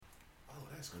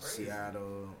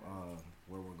Seattle,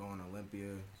 where we're going to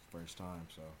Olympia, first time.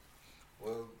 So.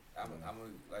 Well, I'm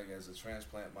like as a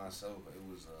transplant myself. It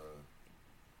was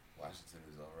Washington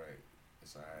is all right.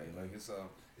 It's all right. Yeah. Like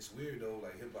it's weird though.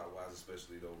 Like hip hop wise,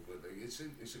 especially though. But like, it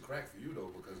should crack for you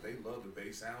though because they love the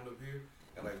bass sound up here.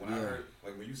 And like when I heard,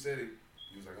 like when you said it,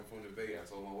 you was like, I'm from the Bay. I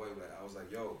told my wife, like, I was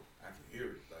like, yo, I can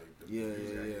hear it. Like the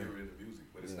music, I hear it in the music,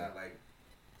 but it's not like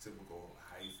typical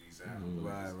hyphy sound. Mm-hmm.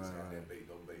 It's got that bass,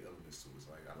 no bass elements to it. It's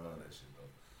like I love that shit though.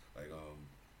 Like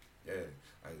yeah.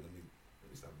 Like let me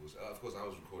stop bullshit. Of course, I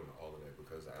was recording all of that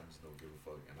because I just don't give a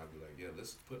fuck, and I'd be like, yeah,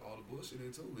 let's put all the bullshit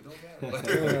in too. It don't matter.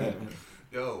 Like,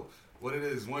 yo, what it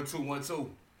is? 1 2 1 2.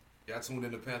 Y'all tuned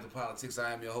in to Panther Politics.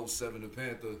 I am your host, Seven the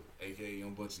Panther, aka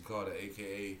Young Bunchy Carter,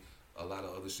 aka a lot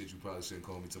of other shit you probably shouldn't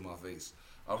call me to my face.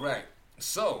 All right,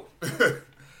 so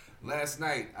last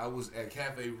night I was at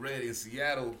Cafe Red in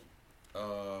Seattle.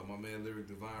 My man Lyric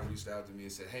Divine reached out to me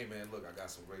and said, hey man, look, I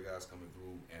got some great guys coming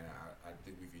through, and I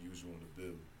think we can use you on the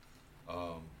bill.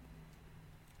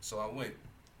 So I went,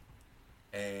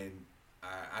 and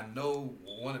I know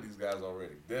one of these guys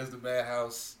already. Dezz the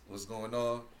Madhouse, what's going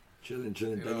on? Chilling.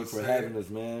 Thank you for having us,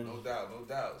 man. No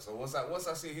doubt. So once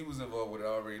I seen he was involved with it, I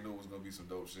already knew it was gonna be some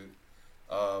dope shit.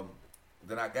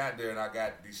 Then I got there and I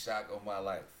got the shock of my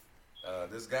life.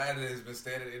 This guy that has been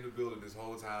standing in the building this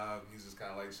whole time, he's just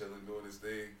kind of like chilling, doing his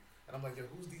thing. And I'm like, yo,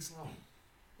 who's D Sloan?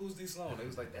 Who's D Sloan? They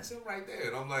was like, that's him right there.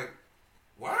 And I'm like,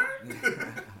 what?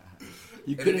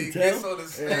 You and couldn't then he tell? gets on the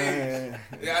stage.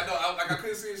 Yeah, I know. I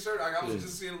couldn't see his shirt. I was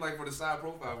just seeing him like for the side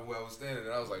profile from where I was standing.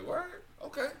 And I was like, word?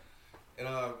 Okay. And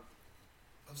I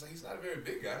was like, he's not a very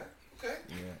big guy. Okay.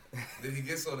 Yeah. Then he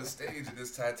gets on the stage and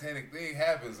this Titanic thing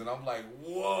happens. And I'm like,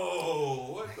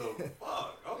 whoa, what the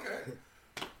fuck? Okay.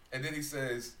 And then he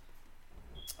says,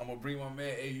 I'm going to bring my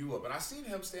man AU up. And I seen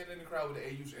him standing in the crowd with the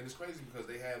AU. And it's crazy because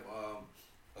they have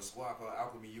a squad called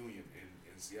Alchemy Union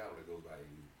in Seattle that goes by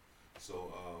AU.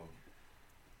 So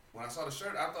when I saw the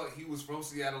shirt, I thought he was from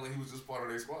Seattle and he was just part of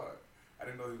their squad. I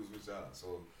didn't know he was with y'all.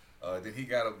 So then he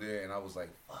got up there and I was like,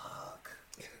 fuck.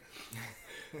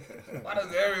 Why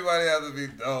does everybody have to be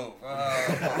dope?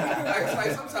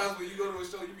 Like sometimes when you go to a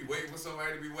show, you be waiting for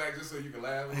somebody to be whacked just so you can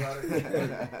laugh about it.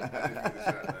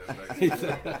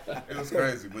 It was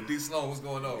crazy. But D Sloan, what's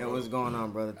going on? Yeah, what's going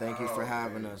on, brother? Thank you for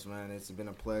having us, man. It's been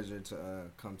a pleasure to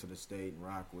come to the state and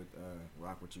rock with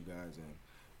you guys, and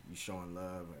you showing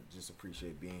love. I just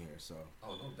appreciate being here. So.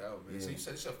 Oh, no doubt, man. Yeah. So you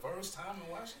said it's your first time in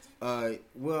Washington?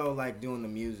 Well, like doing the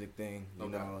music thing, you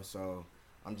know. doubt. So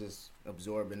I'm just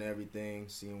absorbing everything,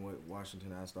 seeing what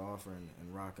Washington has to offer,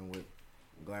 and rocking with.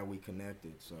 I'm glad we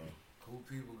connected. So. Cool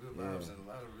people, good vibes, and a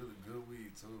lot of really good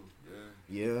weed too.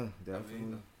 Yeah. Yeah, definitely. I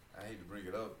mean, I hate to bring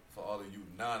it up for all of you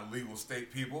non-legal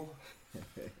state people.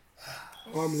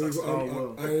 I'm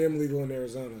legal. I am legal in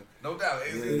Arizona. No doubt.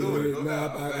 Doing it. No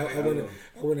doubt.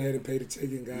 I went ahead and paid the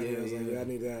ticket and got it. I was like, I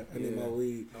need that. I need my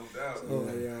weed. No doubt.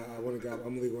 So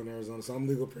I'm legal in Arizona. So I'm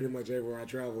legal pretty much everywhere I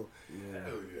travel. Yeah.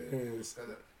 Hell yeah.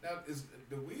 Now, is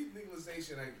the weed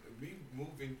legalization, like me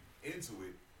moving into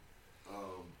it,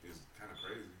 is kind of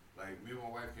crazy. Like me and my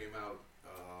wife came out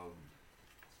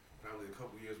probably a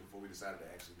couple years before we decided to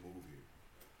actually move here,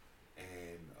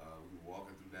 and we were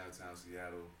walking through downtown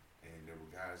Seattle. And there were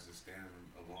guys just standing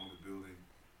along the building,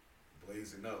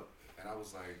 blazing up. And I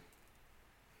was like,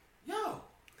 yo,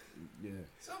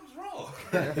 something's wrong.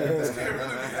 This can't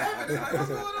really be happening. Like, what's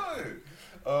going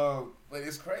on? But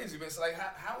it's crazy, man. So, like,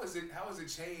 how has it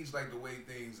changed, like, the way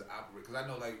things operate? Because I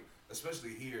know, like,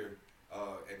 especially here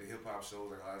at the hip-hop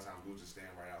shows, like, a lot of times we'll just stand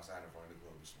right outside in front of the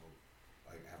club and smoke,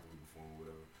 like, after we perform or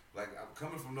whatever. Like, I'm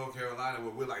coming from North Carolina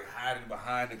where we're, like, hiding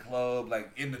behind the club,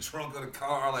 like, in the trunk of the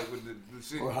car, like, with the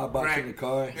shit. Or hotboxing the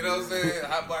car. You know what I'm saying?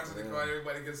 Hotboxing the car,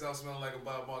 everybody gets out smelling like a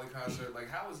Bob Marley concert. Like,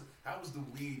 how was the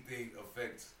weed thing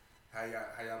affect how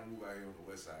y'all move out here on the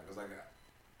west side? Because, like,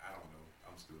 I don't know.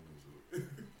 I'm still new to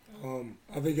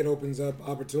it. I think it opens up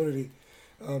opportunity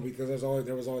because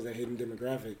there was always a hidden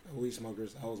demographic of weed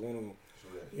smokers. I was one of them.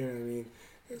 Sure. You know what I mean?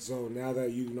 And so now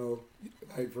that you know,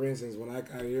 like, for instance, when I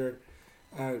got here,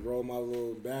 I rolled my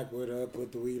little backwood up,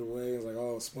 put the weed away. I was like,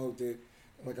 oh, smoked it.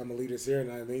 I'm like, I'm going to leave this here.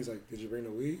 And he's like, did you bring the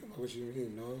weed? I'm like, what you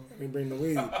mean? No, I didn't bring the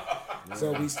weed.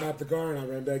 So we stopped the car and I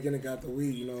ran back in and got the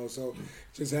weed, you know. So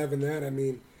just having that, I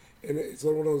mean, and it's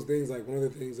one of those things, like one of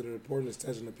the things that are important is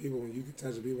touching the people. When you can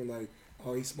touch the people like,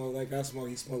 oh, he smoked like I smoke,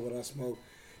 he smoked what I smoke.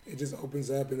 It just opens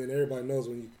up, and then everybody knows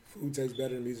when food tastes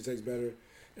better, music tastes better,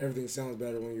 everything sounds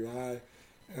better when you're high.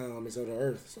 And so the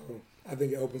earth. So I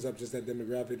think it opens up just that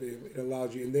demographic. It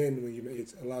allows you, and then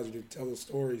it allows you to tell the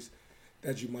stories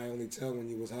that you might only tell when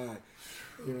you was high.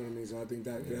 You know what I mean? So I think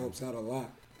that it helps out a lot.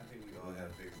 I think we all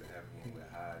have things that happen when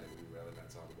we're high that we rather not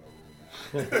talk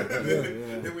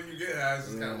Then when you get high, it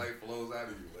just kind of like flows out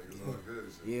of you. Like it's all good.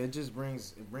 And shit. Yeah, it just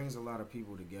brings a lot of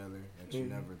people together that you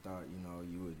never thought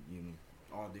you would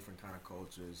all different kind of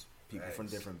cultures, people from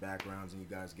different backgrounds, and you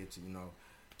guys get to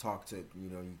talk to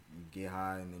you get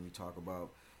high and then you talk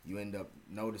about. You end up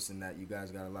noticing that you guys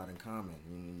got a lot in common.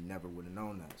 You never would have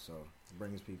known that, so it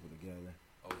brings people together.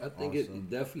 I think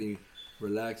it definitely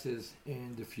relaxes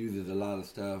and diffuses a lot of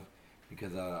stuff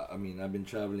because I've been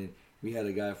traveling. We had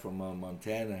a guy from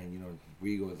Montana, and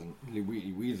we was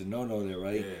a no there,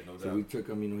 right? Yeah, no doubt. So we took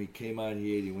him. He came out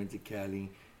here. He went to Cali,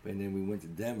 and then we went to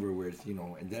Denver, where it's in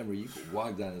Denver you could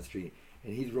walk down the street.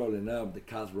 And he's rolling up, the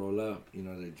cops roll up,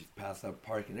 they just pass up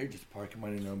parking. They're just parking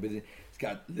minding their own business. This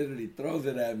guy literally throws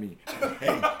it at me.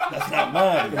 Hey, that's not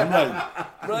mine. I'm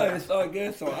like, bro, it's all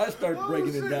good. So I start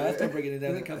breaking it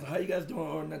down. The cops, how you guys doing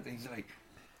or nothing? He's like,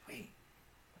 wait,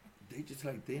 they just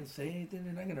they didn't say anything.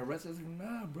 They're not going to arrest us.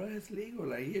 Nah, bro, it's legal.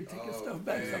 Like, here, take your stuff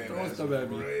back. Stop throwing stuff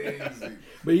at me. Crazy.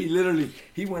 But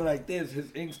he went like this.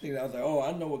 His instinct, I was like, oh,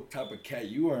 I know what type of cat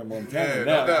you are in Montana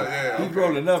now. He's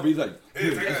rolling up. He's like,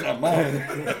 that's not mine.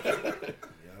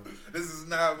 This is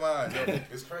not mine.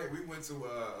 It's crazy. We went to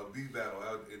a beat battle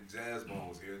out in Jazz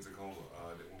Bones here in Tacoma.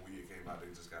 When we came out, they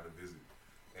just got a visit.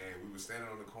 And we were standing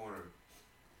on the corner,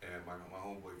 and my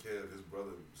homeboy Kev, his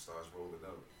brother, starts rolling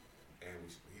up. And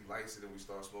he lights it, and we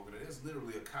start smoking. And there's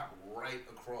literally a cop right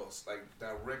across,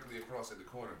 directly across at the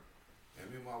corner. And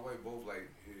me and my wife both on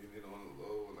the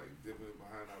low, dipping it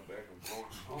behind our back and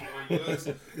blowing like this.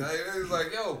 It's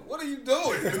like, yo, what are you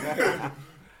doing?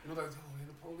 We're like, oh, man,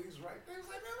 the police right there. It's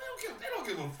like, man, they don't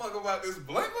give a fuck about this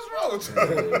blank. What's wrong with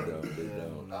you? They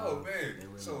don't. Oh, man. They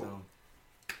really So, don't.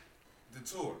 the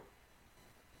tour.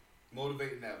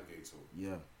 Motivate and Navigate tour.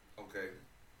 Yeah. Okay.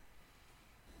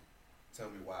 Tell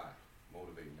me why.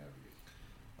 Motivate and Navigate.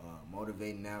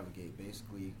 Motivate and navigate.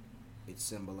 Basically, it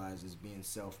symbolizes being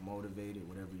self-motivated,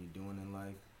 whatever you're doing in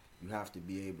life. You have to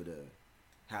be able to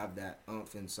have that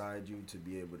oomph inside you to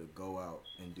be able to go out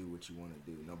and do what you want to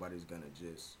do. Nobody's going to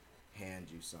just hand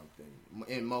you something.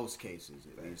 In most cases,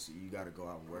 at least, you got to go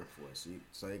out and work for it.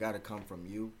 So it got to come from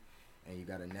you, and you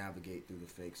got to navigate through the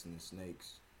fakes and the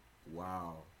snakes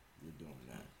while you're doing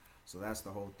that. So that's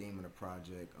the whole theme of the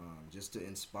project, just to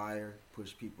inspire,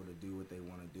 push people to do what they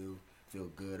want to do, feel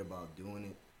good about doing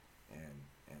it, and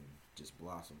just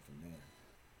blossom from there.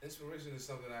 Inspiration is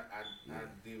something I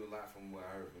deem a lot from what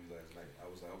I heard from you last night. I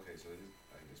was like, okay, so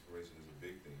inspiration is a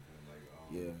big thing for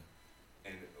him.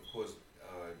 And of course,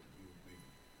 we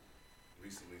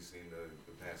recently seen the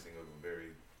passing of a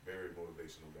very, very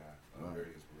motivational guy,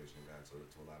 very inspirational guy to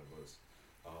a lot of us.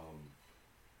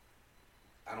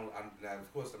 Now, of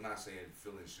course, I'm not saying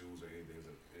filling shoes or anything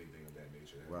of that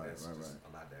nature. That's just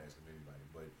a lot to ask of anybody.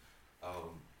 But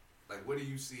what do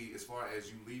you see as far as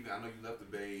you leaving? I know you left the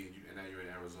Bay and now you're in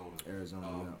Arizona.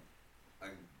 Yeah.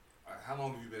 How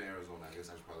long have you been in Arizona? I guess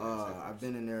I should probably I've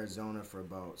been in Arizona for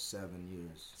about 7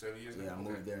 years. 7 years? Yeah, I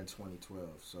moved there in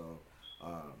 2012. So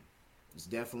it's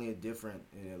definitely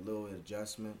a little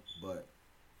adjustment, but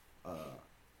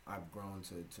I've grown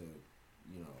to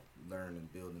learn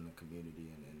and build in the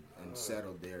community and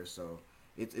settled there. So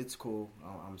it's cool.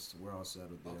 We're all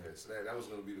settled there. Okay, so that was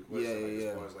going to be the question.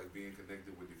 As far as being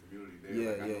connected with the community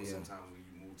there. I know sometimes when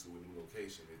you move to a new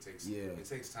location, it takes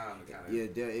time to kind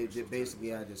of.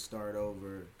 Basically, I had to start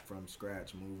over from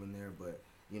scratch moving there, but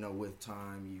with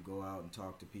time, you go out and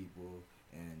talk to people,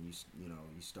 and you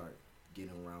start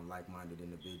getting around like-minded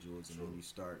individuals, and then you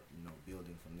start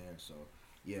building from there. So.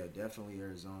 Yeah, definitely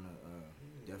Arizona.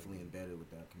 Definitely embedded with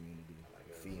that community.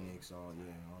 Phoenix, all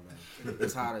that.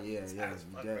 It's hotter,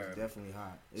 definitely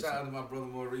hot. Shout out to my brother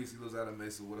Maurice. He lives out of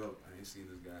Mesa. What up? I ain't seen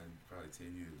this guy in probably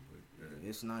 10 years, but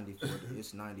it's 94.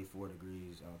 It's 94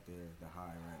 degrees out there. The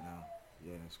high right now.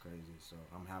 Yeah, it's crazy. So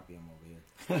I'm happy I'm over here.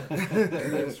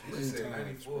 You said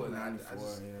 94, and I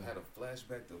just had a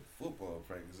flashback to football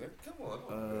practice. Come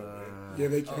on. Yeah,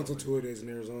 they canceled 2 days in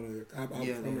Arizona. I'm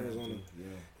from Arizona.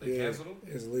 They canceled them?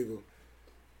 It's legal.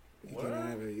 You cannot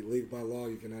have it. Legal by law.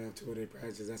 You cannot have 2-day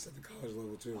practice. That's at the college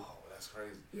level too. Oh, that's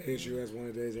crazy. Yeah, issue has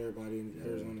 1 days. Everybody in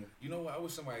Arizona. You know what? I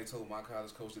wish somebody told my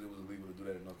college coach that it was illegal to do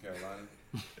that in North Carolina.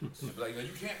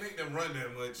 You can't make them run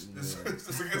that much. This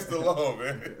is against the law,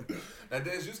 man. Now,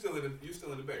 Dezz, you still in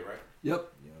the Bay, right?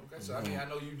 Yep. Okay, so I mean, I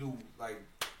know you do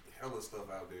hella stuff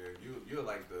out there. You're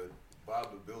like the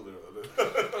Bob the Builder of the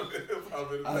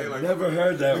I've never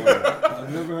heard that one.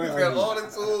 I've never heard. He's got all the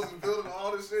tools and building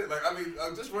all the shit.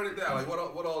 Just run it down.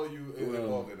 What all are you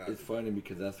involved in? It's funny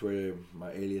because that's where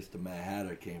my alias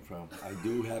DaMaddHatter came from. I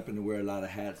do happen to wear a lot of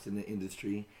hats in the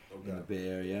industry in the Bay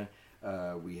Area.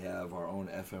 We have our own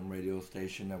FM radio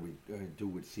station that we do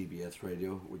with CBS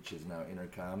Radio, which is now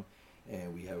Intercom.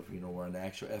 And we have, we're on the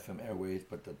actual FM airways,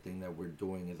 but the thing that we're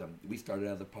doing is we started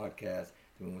as a podcast,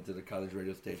 then we went to the college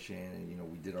radio station,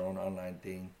 and, we did our own online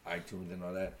thing, iTunes and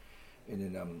all that.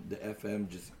 And then the FM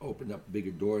just opened up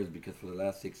bigger doors because for the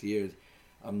last 6 years,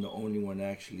 I'm the only one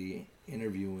actually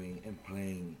interviewing and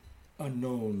playing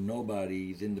unknown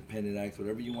nobodies, independent acts,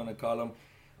 whatever you want to call them,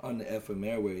 on the FM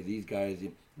airways. These guys,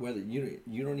 whether you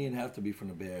don't even have to be from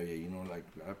the Bay Area, like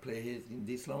I play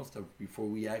this Sloan stuff before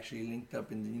we actually linked up,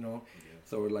 and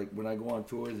so like when I go on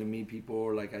tours and meet people,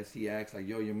 or like I see acts like,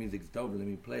 yo, your music's dope, let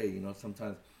me play.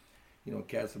 Sometimes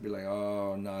cats will be like,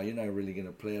 oh no, you're not really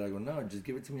gonna play it. I go, no, just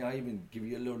give it to me. I'll even give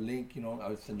you a little link.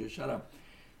 I'll send you a shout out.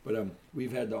 But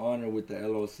we've had the honor with the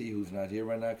LOC, who's not here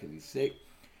right now because he's sick.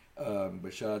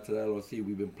 But shout out to the LOC.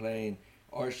 We've been playing.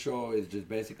 Our show is just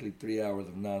basically 3 hours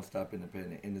of nonstop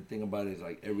independent. And the thing about it is,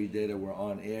 like, every day that we're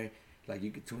on air, like,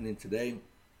 you could tune in today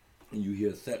and you hear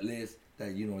a set list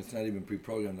that, it's not even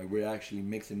pre-programmed. Like, we're actually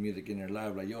mixing music in there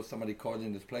live. Like, yo, somebody called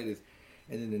in this playlist.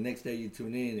 And then the next day you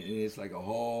tune in and it's like a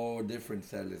whole different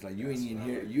set list. Like, you ain't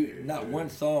even hear, not one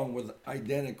song was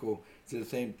identical to the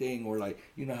same thing. Or, like,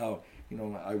 how,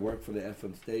 I work for the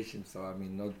FM station, so, I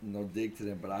mean, no dig to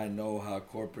them. But I know how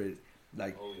corporate,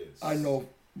 like, I know.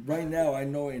 Right now, I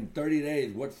know in 30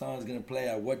 days what song's going to play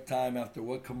at what time, after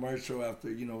what commercial,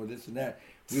 after, this and that.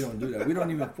 We don't do that. We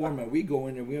don't even format. We go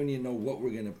in there. We don't even know what we're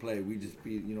going to play. We just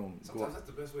be, Sometimes that's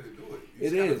the best way to do it.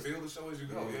 It is. Feel the show as you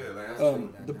go. Yeah,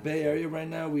 the Bay Area right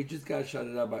now, we just got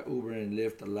shouted out by Uber and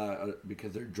Lyft a lot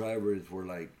because their drivers were,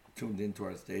 like, tuned into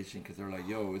our station because they're like,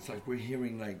 yo, it's like we're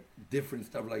hearing, like, different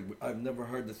stuff. Like, I've never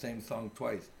heard the same song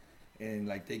twice. And,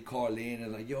 like, they call in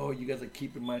and, like, yo, you guys are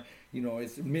keeping my,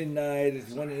 it's midnight,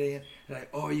 it's 1 a.m. Like,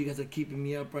 oh, you guys are keeping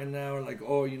me up right now. Or, like,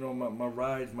 oh, my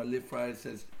rides, my Lyft ride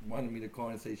wanted me to call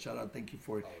and say, shout out, thank you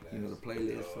for, the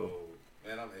playlist. So.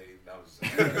 Man,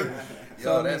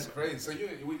 yo, that's crazy. So, are you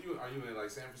in, like,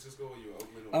 San Francisco or you in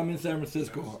Oakland? I'm in San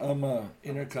Francisco. I'm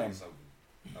Intercom.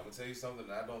 I'm going to tell you something.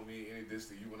 I don't mean any diss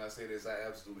to you when I say this. I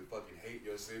absolutely fucking hate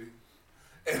your city.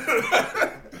 I get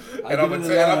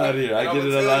it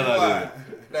a lot out here.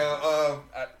 Now,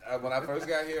 when I first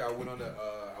got here, I went on the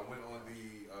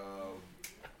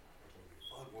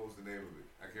what was the name of it?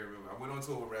 I can't remember. I went on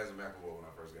tour with Raz and McElroy when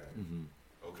I first got here.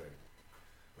 Mm-hmm. Okay.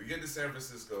 We get to San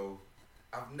Francisco.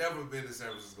 I've never been to San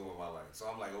Francisco in my life. So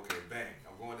I'm like, okay, bang.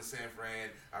 I'm going to San Fran.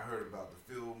 I heard about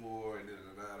the Fillmore and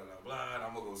blah, and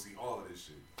I'm going to go see all of this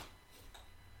shit.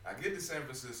 I get to San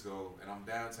Francisco, and I'm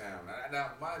downtown.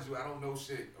 Now, mind you, I don't know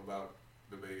shit about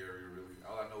the Bay Area, really.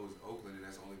 All I know is Oakland, and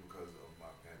that's only because of my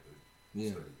Panther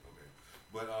study. Okay.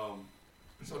 But,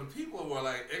 so the people were,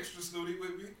 like, extra snooty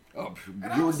with me. Oh,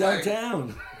 you were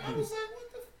downtown. I was like, what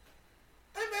the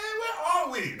hey, man, where are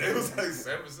we? They was like,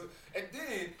 San Francisco. And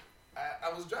then,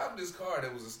 I was driving this car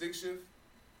that was a stick shift,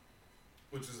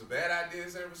 which was a bad idea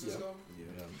in San Francisco. Yep.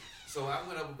 Yeah. So I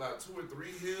went up about 2 or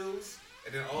 3 hills.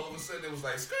 And then all of a sudden it was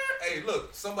like, skirt, hey,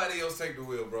 look, somebody else take the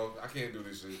wheel, bro. I can't do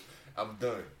this shit. I'm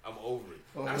done. I'm over it.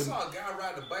 Oh, I saw a guy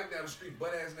riding a bike down the street,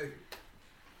 butt ass naked.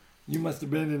 You must have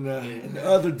been in the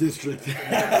other district.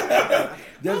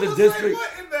 There's a district.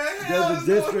 Like, what in the hell? There's a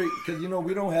district because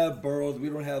we don't have boroughs, we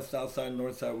don't have South Side,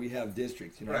 North Side. We have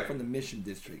districts. Right. I'm from the Mission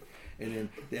District. And then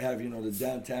they have, the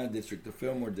downtown district, the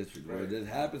Fillmore district, where there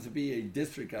happens to be a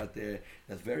district out there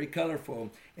that's very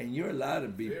colorful, and you're allowed to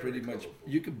be pretty much,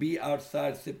 you could be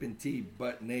outside sipping tea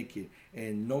butt naked,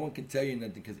 and no one can tell you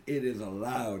nothing because it is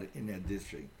allowed in that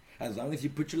district. As long as you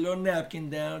put your little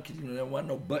napkin down, because they don't want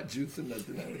no butt juice or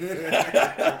nothing.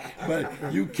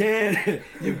 But you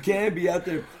can be out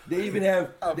there. They even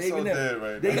have,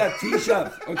 they got tea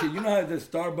shops. Okay, you know how there's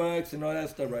Starbucks and all that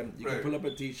stuff, right? You can pull up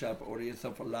a tea shop, order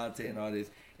yourself a latte and all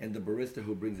this, and the barista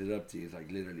who brings it up to you is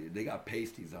like literally, they got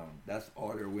pasties on. That's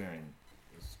all they're wearing.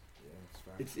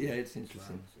 It's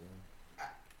interesting.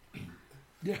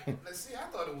 Yeah. Let's see, I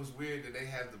thought it was weird that they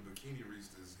have the bikini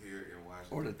roosters here in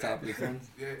Washington. Or the topless ones.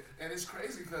 Yeah, and it's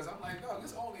crazy because I'm like, no,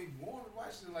 it's only warm in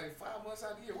Washington like 5 months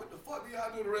out of the year. What the fuck do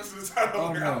y'all do the rest of the time? Oh,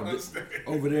 I don't understand.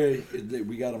 Over there,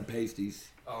 we got them pasties.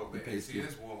 Oh, man. See,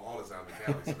 it's warm all the time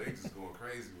in Cali, so they just going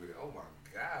crazy with it. Oh, my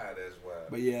God, that's wild.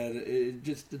 But yeah,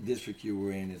 just the district you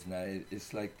were in is not,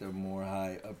 it's like the more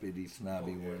high, uppity,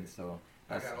 snobby one, so.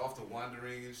 I got off to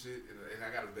wandering and shit, and I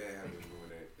got a bad habit of doing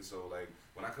that. So, like,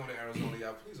 when I come to Arizona,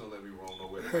 y'all, please don't let me roam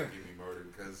nowhere that might get me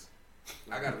murdered, because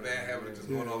I got a bad habit of just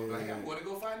going off, like, I'm going to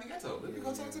go find the ghetto. Let me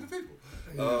go talk to the people.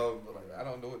 I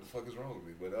don't know what the fuck is wrong with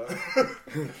me, but,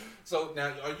 so,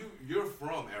 now, you're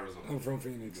from Arizona? I'm from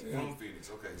Phoenix. From Phoenix,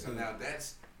 okay. So, now,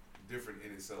 that's different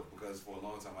in itself, because for a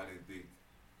long time, I didn't think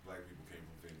black people came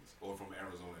from Phoenix or from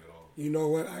Arizona at all? You know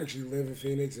what? I actually live in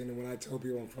Phoenix, and when I tell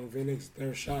people I'm from Phoenix,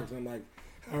 they're shocked. I'm like,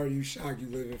 how are you shocked you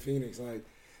live in Phoenix? Like,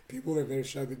 people that they're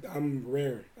shocked. I'm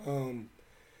rare.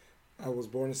 I was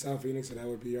born in South Phoenix, and that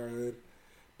would be our hood.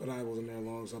 But I wasn't there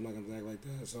long, so I'm not going to act like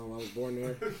that. So I was born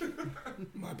there.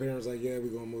 My parents were like, yeah, we're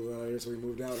going to move out here. So we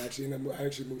moved out. Actually, I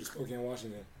actually moved to Spokane,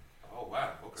 Washington. Oh,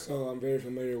 wow. Okay. So I'm very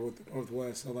familiar with the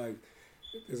Northwest. So, like,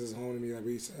 this is home to me. Like,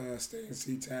 we used to stay in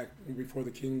SeaTac before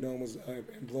the Kingdom was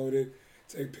imploded.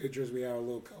 Take pictures. We had a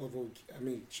little colorful.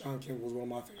 Sean Kemp was one of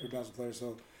my favorite basketball players.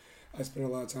 So I spent a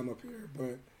lot of time up here.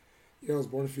 But, yeah, I was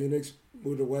born in Phoenix,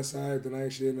 moved to the West Side. Then I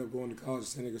actually ended up going to college at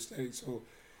San Diego State. So,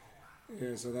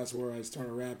 yeah, so that's where I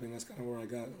started rapping. That's kind of where I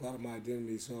got a lot of my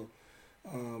identity. So,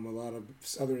 a lot of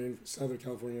Southern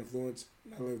California influence.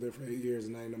 I lived there for 8 years,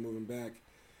 and I ended up moving back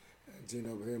and teamed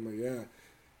up with him. But yeah,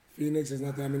 Phoenix, there's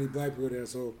not that many black people there.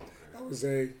 So I would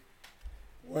say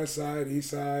West Side,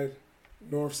 East Side,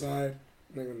 North Side.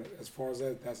 As far as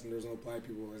that, there's no black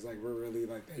people. It's like we're really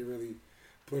they really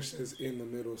push us in the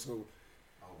middle. So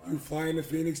you fly into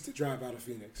Phoenix to drive out of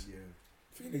Phoenix. Yeah.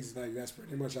 Phoenix, that's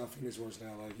pretty much how Phoenix works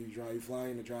now. Like, you fly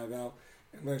in to drive out,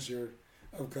 unless you're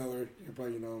of color. You're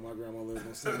probably, my grandma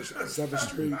lives on 7th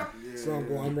Street. Yeah. So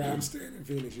I'm staying in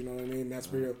Phoenix, you know what I mean? That's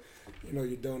where,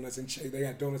 your donuts and chicken. They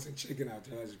got donuts and chicken out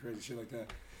there. That's crazy shit like that.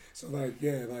 So,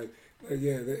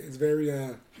 it's very,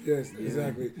 yes,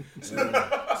 exactly.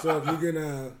 So if you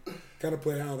can kind of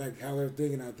play how they're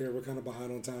thinking out there, we're kind of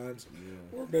behind on times.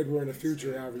 Yeah. Or maybe we're in the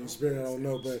future, however you spin it, I don't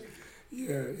know. But,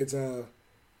 yeah, it's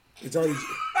already.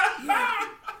 Yeah.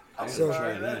 So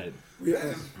try that.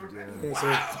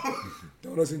 So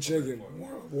donuts and chicken,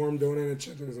 warm donut and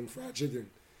chicken, and some fried chicken.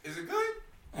 Is it good?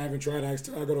 I haven't tried. I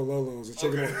go to Lolo's. The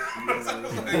chicken. Okay. I was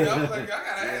like, I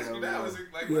gotta ask you now. Is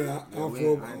it like? Yeah,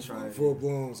 I'm full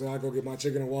blown. So I go get my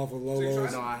chicken and waffle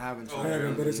Lolo's. No, I haven't tried. I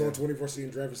haven't, but it's on 24C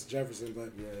in Jefferson.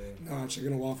 But no,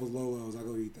 chicken and waffle Lolo's. I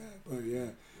go eat that. But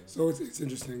yeah, so it's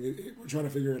interesting. We're trying to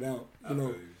figure it out.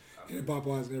 Hip hop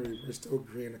wise and everything, we're still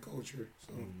creating a culture.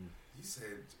 So You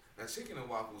said that chicken and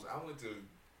waffles. I went to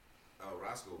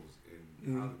Roscoe's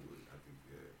in Hollywood. I think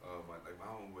my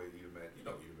homeboy Edom Mad. You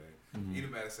know Edom Mad.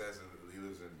 Edom Mad Assassin. He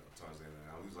lives in Tarzana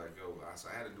now. He was like, yo, I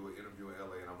had to do an interview in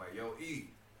LA, and I'm like, yo,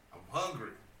 I'm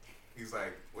hungry. He's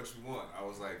like, what you want? I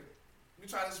was like, let me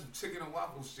try this chicken and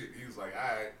waffles shit. He was like,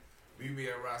 all right, meet me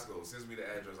at Roscoe's. Sends me the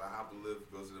address. I hop the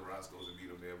lift, go to the Roscoe's and meet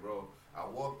him there, bro. I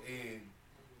walked in.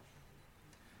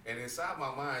 And inside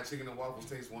my mind, chicken and waffles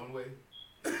taste one way.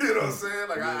 You know what I'm saying?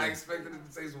 Like, I expected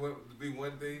it to to be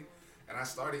one thing. And I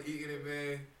started eating it,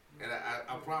 man. And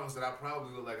I promised that I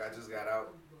probably looked like I just got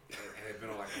out and had been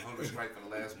on like a hunger strike for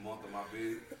the last month of my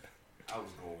bid. I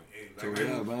was going in. They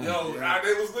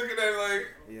was looking at me like,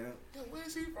 yo, where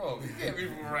is he from? He can't be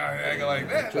from around here acting like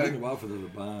that. Chicken and waffles are the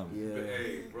bomb. Yeah. But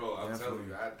hey, bro, I'm telling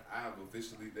you, I have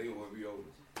officially, they want me over.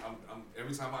 I'm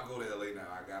every time I go to LA now,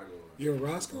 I gotta go. Yo,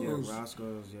 Roscoe's.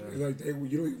 Yeah. Like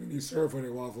you don't even need syrup on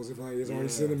their waffles. If there's already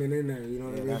cinnamon in there, you know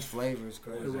what I mean? That flavor is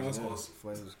crazy. Roscoe's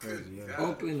flavor is crazy. Yeah.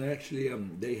 Oakland actually,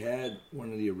 they had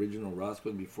one of the original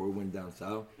Roscoe's before it went down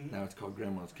south. Now it's called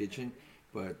Grandma's Kitchen,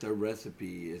 but their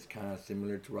recipe is kind of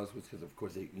similar to Roscoe's because of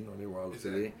course they were all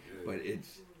affiliated, but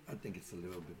I think it's a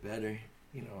little bit better.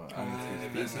 Honestly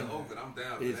speaking, I'm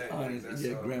down it's for that.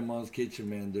 honest. Grandma's Kitchen,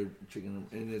 man. They're chicken,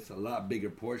 and it's a lot bigger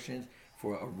portions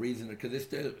for a reason. Because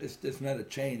it's not a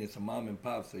chain. It's a mom and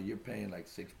pop. So you're paying like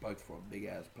 $6 for a big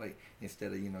ass plate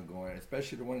instead of going.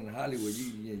 Especially the one in Hollywood,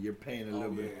 you're paying a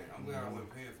little bit. I'm glad I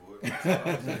wasn't paying for it.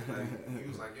 So he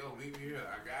was like, "Yo, meet me here.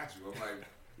 I got you." I'm like.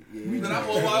 Then I'm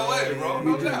on my way, bro.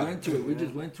 We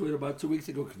just went to it about 2 weeks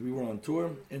ago because we were on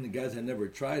tour and the guys had never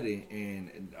tried it,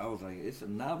 and I was like, it's a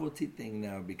novelty thing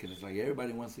now because it's like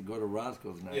everybody wants to go to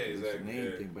Roscoe's now. It's a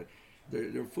name thing, but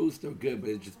their food's still good, but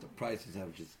it's just the prices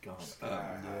have just gone up.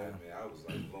 Man, I was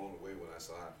like blown away when I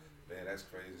saw it. Man, that's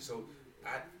crazy. So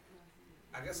I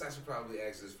guess I should probably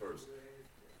ask this first.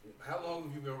 How long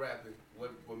have you been rapping?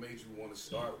 What made you want to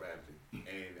start rapping?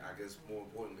 And I guess more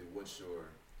importantly, what's your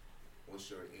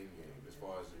end game as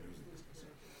far as the music is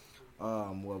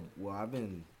concerned? Well,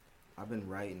 I've been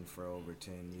writing for over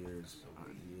 10 years.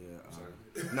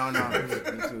 Me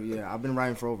too. Yeah, I've been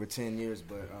writing for over 10 years,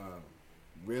 but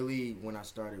really, when I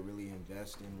started really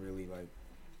investing, really like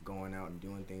going out and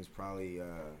doing things, probably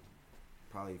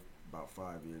about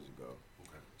 5 years ago.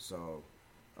 Okay. So,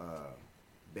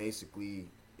 basically,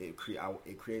 it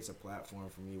creates a platform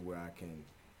for me where I can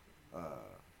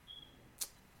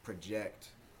project.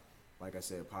 Like I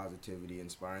said, positivity,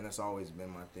 inspiring. That's always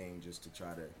been my thing, just to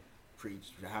try to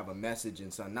preach, to have a message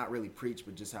and something. Not really preach,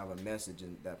 but just have a message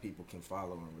that people can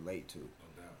follow and relate to.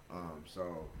 No doubt.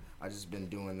 So I just been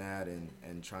doing that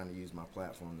and trying to use my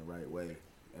platform the right way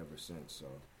ever since. So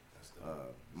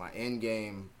my end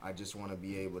game, I just want to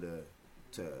be able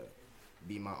to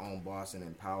be my own boss and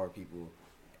empower people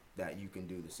that you can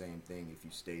do the same thing if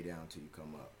you stay down till you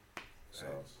come up. So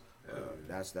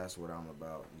that's what I'm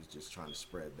about. Is just trying to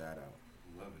spread that out.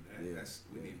 Loving that. Yeah,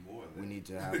 We need more of that. We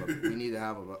need to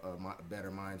have a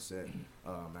better mindset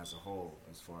as a whole,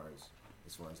 as far as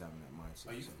having that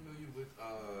mindset. Are you familiar with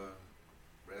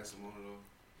Raz Simona though?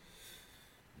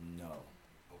 No.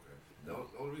 Okay. The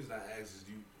only reason I asked is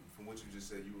from what you just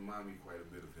said, you remind me quite a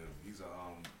bit of him. He's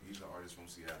an artist from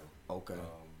Seattle. Okay.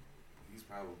 He's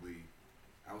probably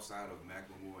outside of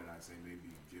Macklemore and I'd say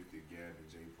maybe Gifted, Gab, and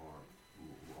J Park, who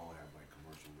all have like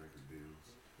commercial record deals.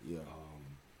 Yeah.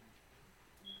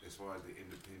 As far as the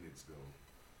independents go,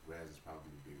 Raz is probably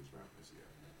the biggest rapper in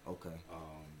Seattle. Okay.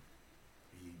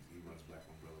 He runs Black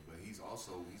Umbrella, but he's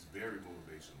very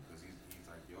motivational because he's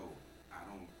like, yo,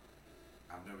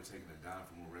 I've never taken a dime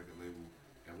from a record label.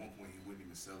 At one point, he wouldn't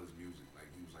even sell his music.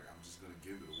 Like he was like, I'm just gonna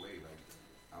give it away. Like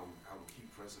I would keep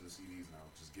pressing the CDs and I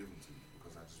would just give them to you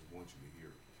because I just want you to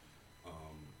hear it.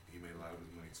 He made a lot of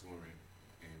his money touring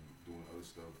and doing other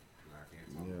stuff that I can't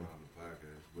talk about on the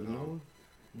podcast. But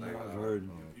like, I've heard.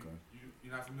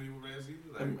 You're not familiar with Raz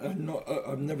either? Like, No,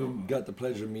 I've never got the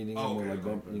pleasure of meeting him or like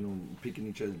okay. picking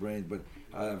each other's brains, but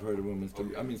I've heard of him and stuff.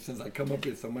 Okay. I mean, since I come up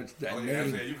with so much that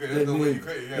name, name, you could. There's no way you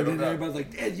could. Yeah, and then no everybody's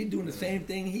like, "Dezz, you doing the same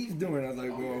thing he's doing?" I was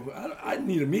like, "Well, I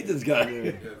need to meet this guy."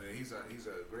 Yeah, man, he's a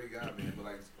great guy, man. But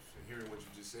like hearing what you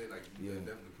just said, like it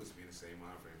definitely puts me in the same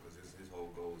mind frame because his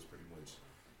whole goal is pretty much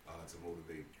to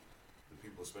motivate the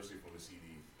people, especially from the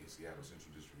CD in Seattle, Central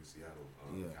District in Seattle,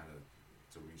 kind of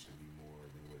to reach to be more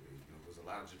than what they, there's a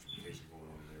lot of gentrification going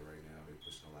on in there right now. They're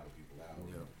pushing a lot of people out.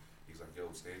 Yeah. He's like,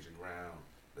 yo, stand your ground.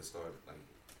 Let's start like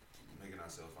making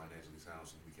ourselves financially sound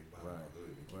so we can buy our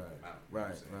hood and keep them out.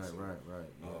 Right.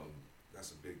 Yeah.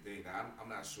 That's a big thing. Now, I'm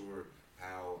not sure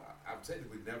how. I've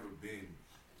technically never been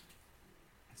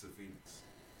to Phoenix.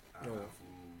 I flew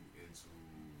into.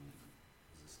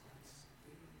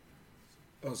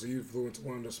 Oh, so you flew into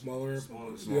one of the smaller?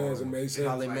 Smaller. Yeah, it's a Mesa.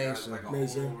 Holly Mesa. Like a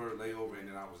Mesa. layover, and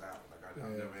then I was out. Like I've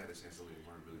never had a chance to really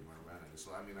run around it.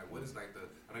 So I mean, like, what is like the?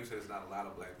 I know you said there's not a lot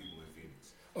of black people in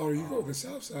Phoenix. Oh, you go to the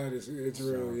south side. It's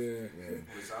real, yeah.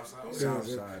 The south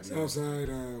side. South side,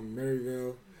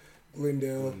 Maryville,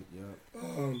 Glendale. Yeah.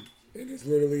 And it's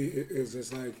literally it's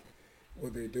just like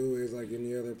what they do is like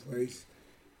any other place.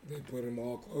 They put them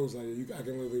all closed. Like I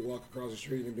can literally walk across the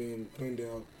street and be in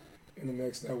Glendale. And the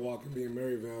next I walk and be in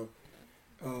Maryville.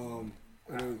 And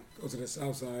then go to the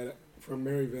south side from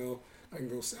Maryville. I can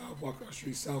go south, walk across the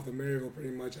street south of Maryville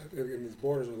pretty much. And these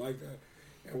borders are like that.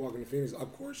 And walk into Phoenix.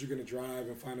 Of course, you're going to drive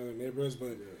and find other neighborhoods,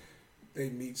 but they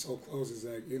meet so close. It's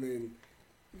like, and then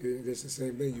it's the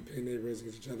same thing. You pay neighborhoods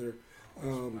against each other.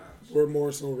 We're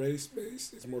more so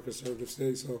race-based. It's more conservative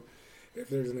state. So if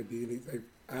there's going to be any, like,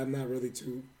 I'm not really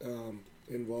too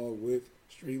involved with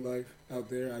street life out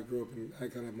there. I grew up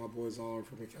my boys all are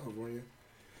from California.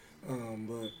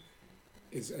 But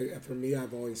it's for me,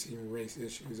 I've always seen race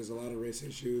issues. There's a lot of race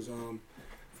issues.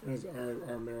 For instance,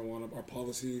 our marijuana, our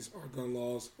policies, our gun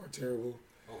laws are terrible.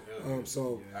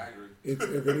 So I agree.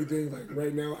 If anything, like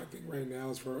right now, I think right now,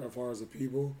 as far as the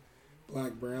people,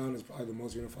 Black, Brown is probably the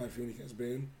most unified Phoenix has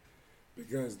been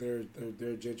because they're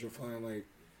gentrifying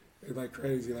like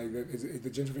crazy. Like the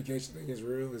gentrification thing is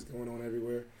real. It's going on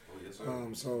everywhere. Yes,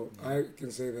 sir. So I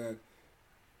can say that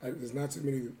there's not too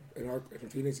many in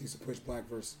Phoenix used to push black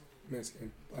versus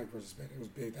Mexican, black versus Hispanic. It was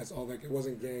big. That's all. Like it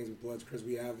wasn't gangs with Bloods because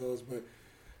we have those, but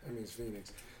I mean it's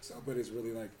Phoenix. So, but it's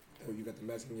really like you got the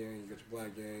Mexican gang, you got your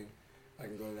black gang. I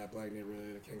can go to that black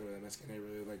neighborhood. I can't go to that Mexican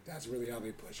neighborhood. Like that's really how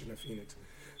they push into Phoenix.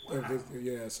 Wow.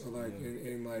 So like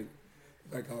in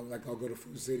I'll go to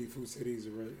Food City. Food City is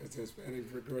it's a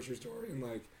Hispanic grocery store, and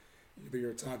like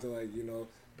you're taught to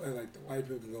but like the white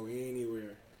people can go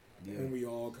anywhere, and we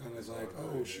all kind of like,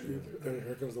 oh shoot,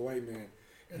 here comes the white man,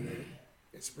 and then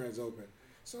it spreads open.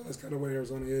 So that's kind of what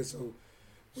Arizona is. So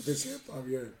with this hip hop,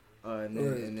 and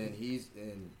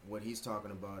then what he's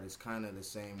talking about is kind of the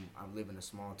same. I live in a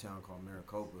small town called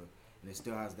Maricopa, and it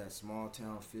still has that small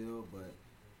town feel, but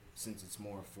since it's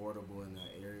more affordable in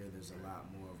that area, there's a lot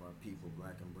more of our people,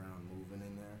 black and brown, moving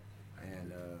in there,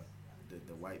 and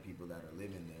the white people that are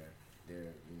living there,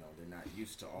 they're not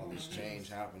used to all this change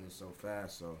happening so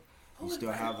fast. So you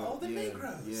still have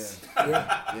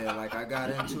like I got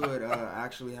into it. I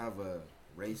actually have a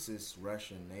racist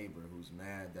Russian neighbor who's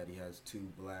mad that he has two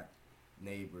black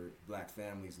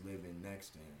families living next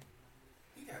to him.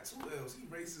 he got 2 L's. He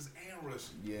racist and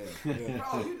Russian. Yeah.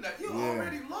 Bro, you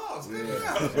already lost.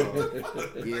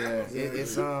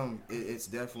 It's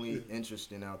definitely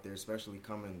interesting out there, especially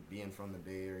being from the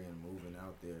Bay Area and moving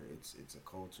out there. It's a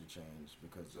culture change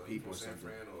because So people. You from San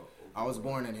Fran or I was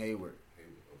born in Hayward.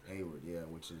 Okay. Hayward, yeah,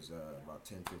 which is about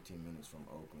 10-15 minutes from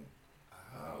Oakland.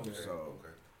 Okay. So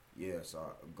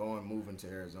moving to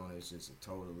Arizona, it's just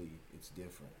it's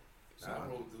different. So I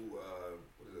rode through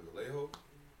Vallejo.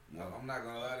 Yeah. I'm not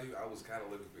gonna lie to you, I was kind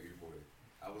of looking for you for it.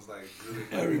 I was like, really.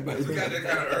 Everybody. We got there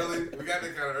kind of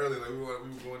early. Like we were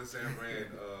going to San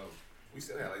Fran. We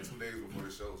still had like 2 days before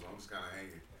the show, so I'm just kind of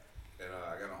hanging. And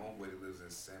I got a homeboy that lives in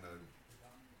Santa.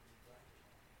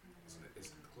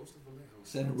 It's close to Vallejo.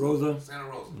 Santa Rosa.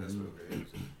 Santa Rosa. That's what. Okay.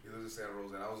 He lives in Santa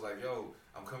Rosa, and I was like, "Yo,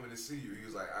 I'm coming to see you." He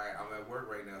was like, "All right, I'm at work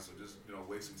right now, so just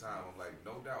waste some time." I'm like,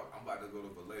 "No doubt, I'm about to go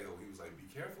to Vallejo." He was like, "Be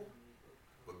careful,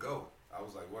 but go." I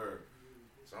was like, "Word."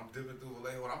 So I'm dipping through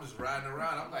Vallejo, and I'm just riding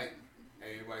around. I'm like,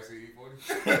 "Hey, anybody see E40?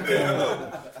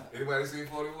 Anybody see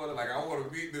E41? Like, I want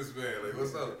to meet this man. Like,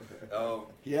 what's up?"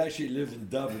 He actually lives in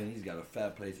Dublin. He's got a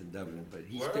fat place in Dublin, but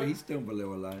he's still in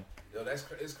Vallejo line. Yo,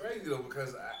 it's crazy though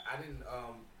because I didn't.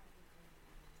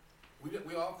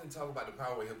 We often talk about the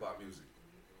power of hip hop music,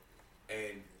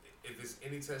 and if it's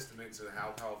any testament to how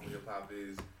powerful hip hop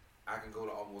is, I can go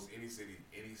to almost any city,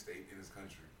 any state in this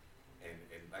country. And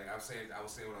like I was saying when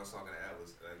I was talking to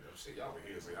Atlas, shit, y'all were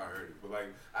here, so y'all heard it. But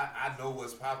like, I know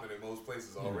what's popping in most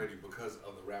places already because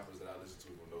of the rappers that I listen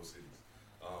to from those cities.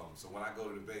 So when I go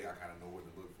to the Bay, I kind of know what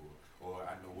to look for, or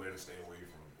I know where to stay away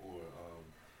from, or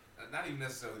not even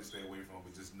necessarily stay away from,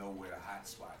 but just know where the hot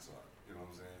spots are. You know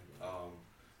what I'm saying?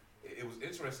 It was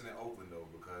interesting in Oakland though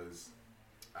because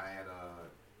I had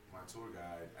my tour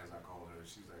guide, as I call her.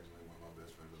 She's actually one of my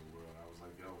best friends in the world. I was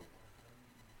like, yo.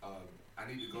 I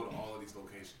need to go to all of these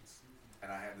locations. And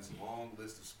I had this long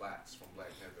list of spots from Black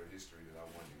Panther history that I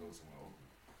wanted to go to in Oakland.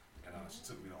 And she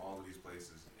took me to all of these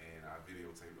places, and I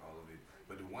videotaped all of it.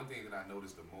 But the one thing that I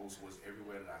noticed the most was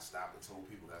everywhere that I stopped and told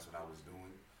people that's what I was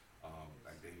doing,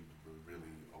 like they were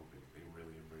really open. They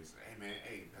really embraced it. Hey man,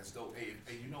 hey, that's dope. Hey,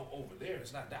 over there,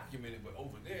 it's not documented, but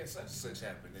over there, such and such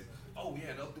happened. And oh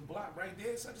yeah, and up the block right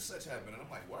there, such and such happened. And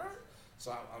I'm like, word? So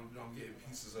I'm getting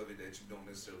pieces of it that you don't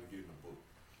necessarily get in the book.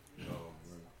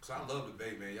 So I love the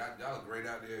Bay, man. Y'all are great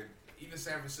out there. Even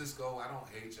San Francisco, I don't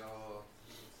hate y'all.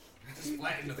 Just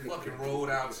flatten the fucking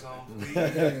road out some,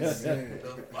 please.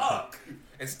 The fuck?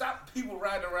 And stop people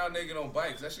riding around naked on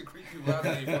bikes. That should creep people out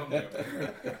there from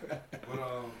there.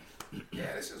 But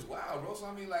yeah, this is wild, bro. So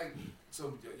I mean, like,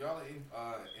 so y'all are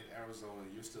in Arizona.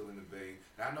 You're still in the Bay.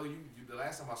 Now I know you. The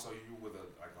last time I saw you, you were with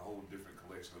a whole different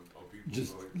collection of people.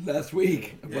 Just so last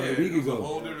week, about a week ago. A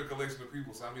whole different collection of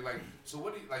people. So I mean, like, so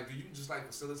what do you like? Do you just like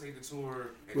facilitate the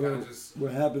tour and kind of just?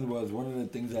 What happened was one of the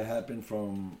things that happened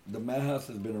from DaMaddHatter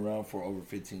has been around for over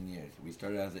 15 years. We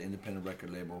started as an independent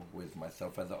record label with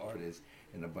myself as an artist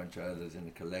and a bunch of others in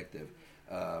the collective.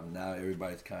 Now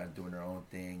everybody's kind of doing their own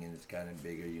thing and it's kind of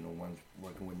bigger. One's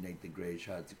working with Nate the Great,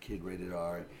 shout out to Kid Rated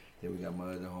R. Then we got my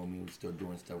other homie who's still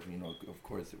doing stuff. Of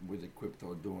course, with the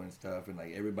crypto doing stuff, and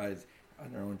like everybody's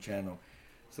on their own channel.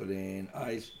 So then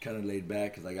I kind of laid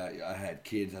back because I had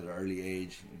kids at an early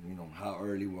age. How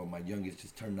early? Well, my youngest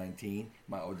just turned 19.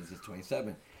 My oldest is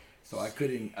 27. So I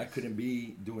couldn't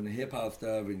be doing the hip hop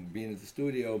stuff and being at the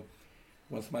studio.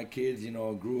 Once my kids,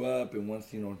 grew up, and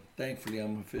once, thankfully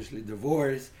I'm officially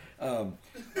divorced, I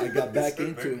got back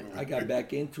into it. I got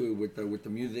back into it with the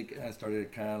music, and I started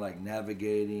kind of like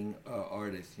navigating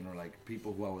artists, like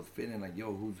people who I was feeling like,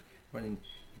 yo, who's running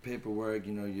the paperwork,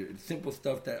 your simple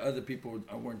stuff that other people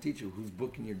weren't teaching, who's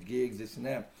booking your gigs, this and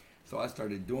that. So I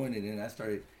started doing it, and I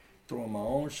started throwing my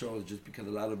own shows just because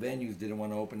a lot of venues didn't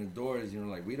want to open the doors.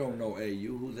 Like, we don't know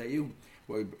AU, who's AU?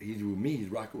 Well, he's with me. He's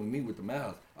rocking with me with the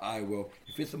Madhouse. All right, well,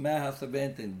 if it's a Madhouse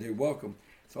event, then they're welcome.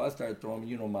 So I started throwing,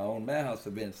 my own Madhouse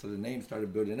event. So the name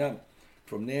started building up.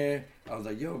 From there, I was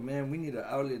like, yo, man, we need an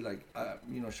outlet. Like,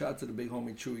 shout out to the big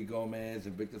homie Chuy Gomez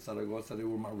and Victor Zaragoza. They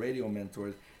were my radio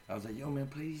mentors. I was like, yo, man,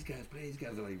 play these guys.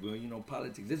 They're like, well,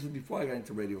 politics. This was before I got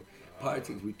into radio.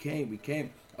 Politics, we came.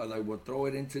 I was like, well, throw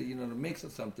it into, the mix or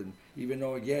something. Even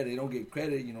though, yeah, they don't get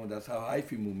credit. That's how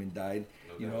hyphy movement died.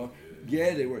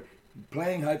 Yeah, they were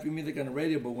playing hyphy music on the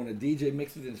radio, but when a DJ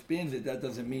mixes and spins it, that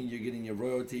doesn't mean you're getting your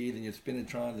royalties and your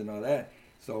spinatrons and all that.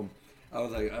 So I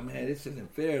was like, man, this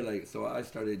isn't fair. Like, so I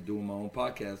started doing my own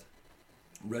podcast,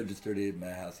 registered it,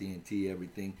 Madhouse, ENT,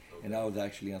 everything, and I was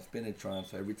actually on Spinatron.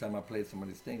 So every time I play some of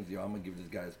these things, I'm gonna give this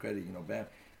guys credit. Bam,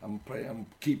 I'm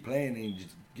keep playing and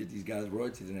just get these guys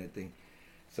royalties and everything.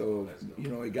 So,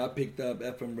 it got picked up.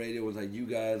 FM radio was like, you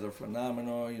guys are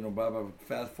phenomenal. Blah, blah.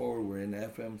 Fast forward, we're in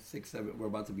FM 6, 7. We're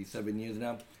about to be 7 years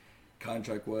now.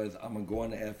 Contract was, I'm going to go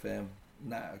on the FM,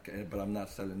 but I'm not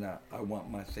selling out. I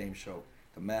want my same show,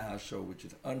 the DaMaddHatter show, which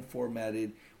is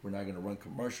unformatted. We're not going to run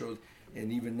commercials. And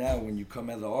even now, when you come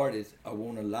as an artist, I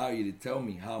won't allow you to tell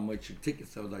me how much your ticket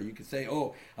sales are. You can say,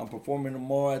 oh, I'm performing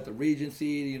tomorrow at the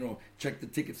Regency, check the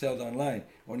ticket sales online.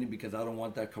 Only because I don't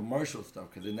want that commercial stuff.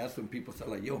 Because then that's when people say,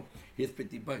 like, yo, here's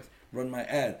 $50, run my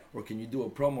ad. Or can you do a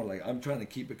promo? Like, I'm trying to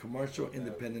keep it commercial,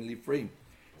 independently free.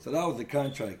 So that was the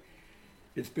contract.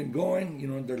 It's been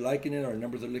going, they're liking it. Our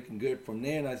numbers are looking good. From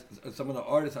there, some of the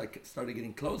artists I started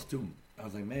getting close to, I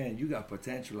was like, man, you got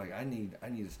potential. Like, I need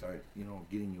to start,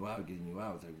 getting you out.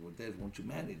 I was like, well, Dezz, won't you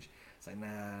manage? It's like,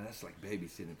 nah, that's like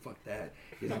babysitting. Fuck that.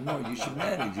 He's like, no, you should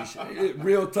manage. You should.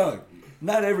 Real talk.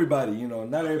 Not everybody,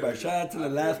 not everybody. Shout out to the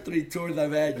last 3 tours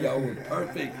I've had. Y'all were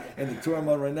perfect. And the tour I'm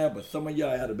on right now, but some of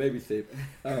y'all I had to babysit.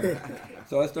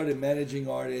 So I started managing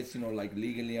artists, like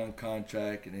legally on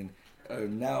contract. And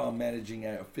then now I'm managing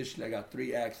officially. I got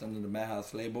 3 acts under the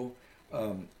Madhouse label.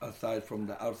 Aside from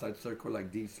the outside circle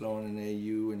like D Sloan and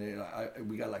AU, and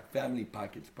we got like family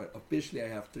pockets, but officially I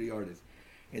have 3 artists.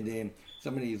 And then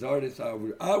some of these artists I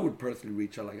would personally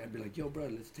reach out, like I'd be like, yo, bro,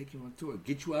 let's take you on tour,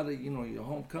 get you out of your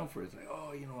home comfort. It's like,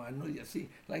 oh, I know you see,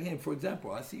 like him, for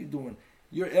example, I see you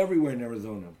you're everywhere in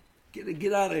Arizona.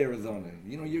 Get out of Arizona.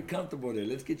 You're comfortable there.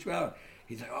 Let's get you out.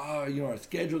 He's like, oh, our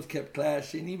schedules kept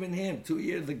clashing. Even him, 2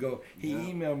 years ago, he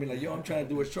emailed me like, yo, I'm trying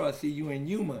to do a show. I see you in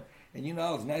Yuma. And,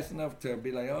 I was nice enough to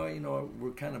be like, oh,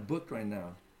 we're kind of booked right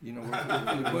now. We're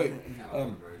really booked.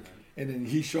 And then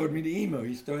he showed me the email.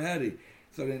 He still had it.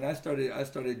 So then I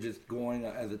started just going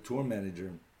as a tour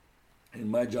manager. And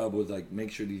my job was like,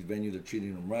 make sure these venues are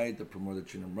treating them right, the promoter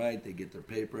treating them right, they get their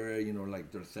paper,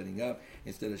 like they're setting up.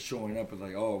 Instead of showing up as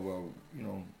like, oh,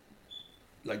 well,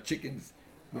 like chickens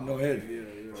with no head. Yeah.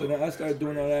 So then I started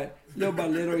doing all that. Little by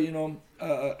little,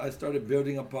 I started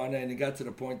building upon that, and it got to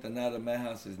the point that now the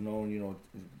Madhouse is known,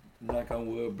 knock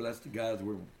on wood, bless the guys,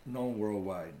 we're known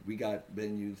worldwide. We got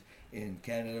venues in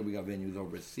Canada, we got venues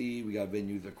overseas, we got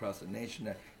venues across the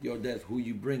nation. Yo, Dezz, who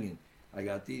you bringing? I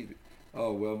got these.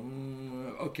 Oh, well,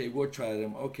 okay, we'll try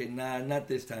them. Okay, nah, not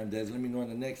this time, Dezz. Let me know on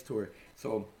the next tour.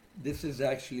 So this is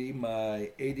actually my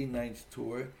 89th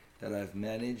tour that I've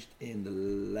managed in the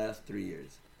last 3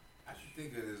 years. I should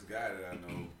think of this guy that I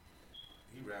know.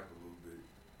 He rap a little bit.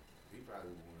 He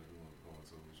probably would want to do on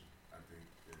tour with you. I think.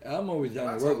 Yeah. I'm always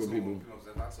down to work with people.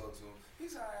 If I talk to him,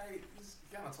 he's alright. He's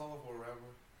kind of tall for a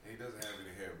rapper, and he doesn't have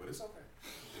any hair, but it's okay.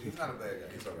 He's not a bad guy.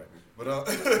 He's alright. But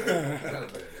he's not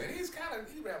a bad guy. And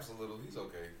he raps a little. He's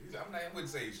okay. I wouldn't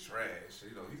say he's trash.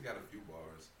 He's got a few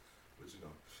bars, but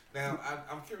Now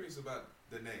I'm curious about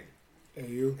the name.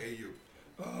 AU. AU.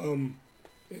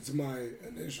 It's my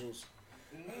initials.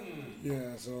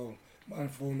 Yeah, so my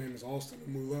full name is Austin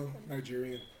Amulo. I'm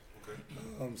Nigerian. Okay.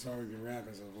 I'm sorry, we've been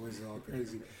rapping, so the voice is all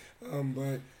crazy.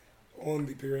 But on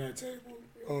the periodic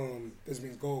table, this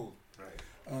means gold. Right.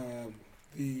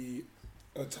 The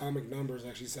atomic number is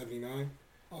actually 79.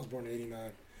 I was born in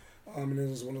 89. And it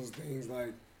was one of those things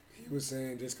like he was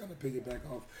saying, just kind of piggyback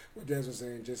off what Dezz was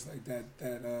saying, just like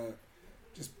that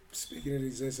just speaking into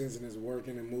existence and it's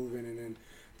working and moving, and then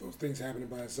those things happening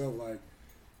by itself. Like,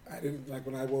 I didn't, like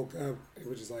when I woke up, it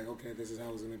was just like, okay, this is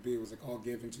how it's going to be. It was like all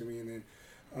given to me. And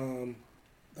then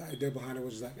the idea behind it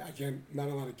was just like, not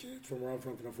a lot of kids from where I'm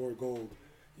from can afford gold.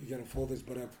 You can afford this,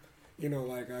 but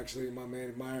like actually my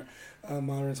man,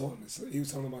 Myron told me, he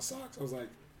was telling me my socks. I was like,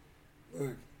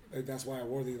 look, like that's why I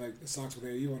wore the socks with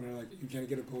AU on there. Like, you can't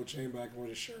get a gold chain, but I can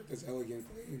wear a shirt that's elegant,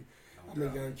 clean. I'm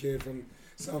a young kid from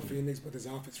South Phoenix, but this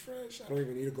outfit's fresh. I don't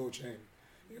even need a gold chain.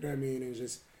 You know what I mean? And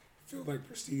just feel like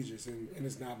prestigious, and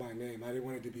it's not my name. I didn't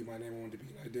want it to be my name. I wanted it to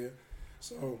be an idea.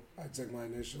 So I took my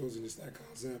initials and just that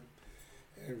concept,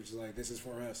 and it was just like, this is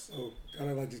for us. So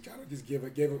kind of gave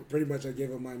it. Pretty much I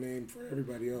gave up my name for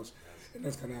everybody else, and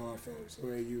that's kind of how I felt. So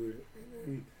AU,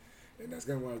 and that's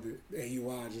kind of why the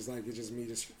AUI, just like it's just me,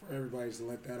 just for everybody to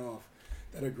let that off,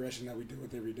 that aggression that we deal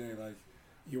with every day. Like,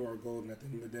 you are golden at the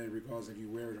end of the day, regardless if you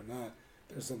wear it or not.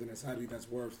 There's something inside of you that's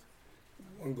worth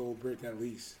one gold brick at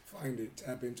least. Find it,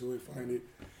 tap into it, find it,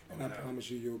 and I promise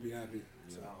you'll be happy.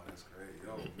 So. Oh, that's great.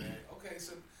 Yo, man. Okay,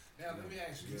 so now let me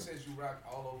ask you. You said you rock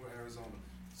all over Arizona.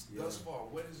 Thus far,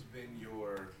 what has been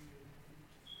your...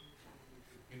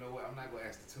 You know what? I'm not going to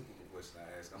ask the typical question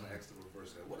I ask. I'm going to ask the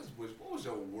reverse of that. What was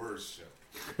your worst show?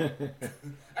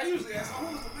 I usually ask,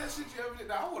 what was the best shit you ever did?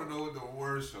 Now, I want to know what the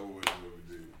worst show was you ever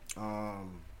did.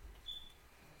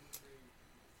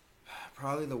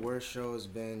 Probably the worst show has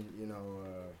been,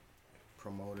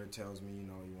 promoter tells me,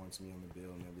 he wants me on the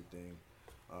bill and everything.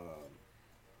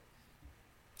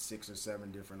 6 or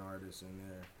 7 different artists in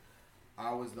there.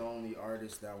 I was the only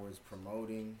artist that was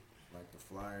promoting, like the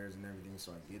flyers and everything.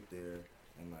 So I get there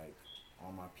and like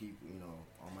all my people,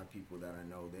 all my people that I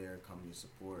know there come to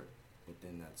support. But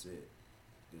then that's it.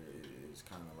 It's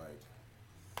kind of like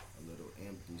a little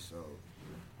empty. So,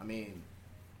 I mean,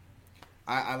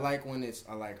 I like when it's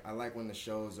I like when the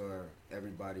shows are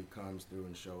everybody comes through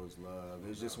and shows love.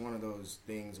 It's just one of those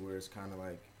things where it's kind of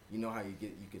like, how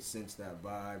you could sense that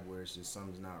vibe where it's just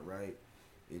something's not right.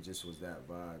 It just was that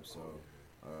vibe. So,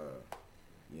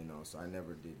 so I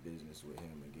never did business with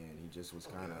him again. He just was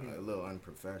kind of a little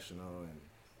unprofessional, and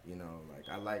like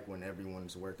I like when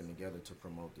everyone's working together to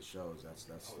promote the shows. That's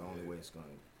the only way it's gonna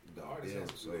go. The artist has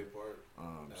to play part.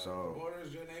 So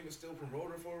promoters, your name is still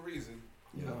promoter for a reason.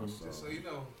 Just so you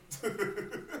know.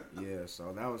 Yeah,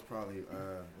 so that was probably it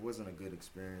wasn't a good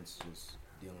experience just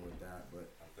dealing with that, but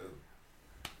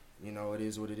it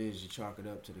is what it is. You chalk it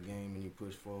up to the game and you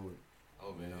push forward.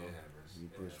 Oh man, it happens. You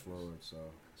push forward. So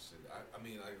shit, I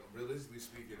mean, like realistically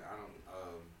speaking, I don't.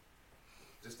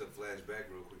 Just to flash back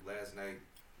real quick. Last night,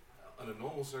 under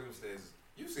normal circumstances,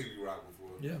 you've seen me rock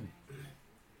before. Yeah.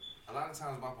 A lot of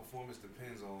times, my performance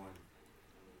depends on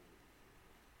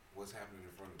what's happening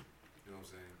in front of me. You know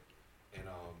what I'm saying? And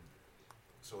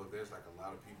so if there's like a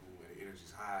lot of people and the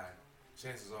energy's high,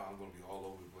 chances are I'm gonna be all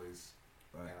over the place,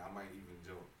 right. And I might even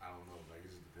jump. I don't know. Like it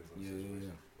just depends on the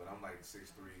situation. Yeah. But I'm like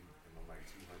 6'3" and I'm like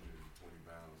 220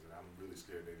 pounds, and I'm really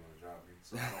scared they're gonna drop me.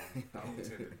 So I don't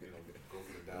tend to go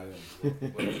for the dive.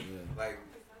 But like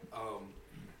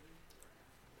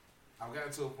I've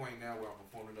gotten to a point now where I'm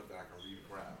performing enough that I can read a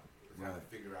crowd. I have to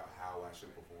figure out how I should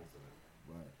perform for them.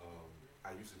 Right.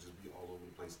 I used to just be all over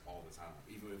the place all the time,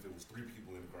 even if it was 3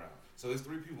 people in the crowd. So there's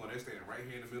 3 people and they're standing right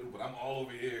here in the middle, but I'm all over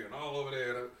here and all over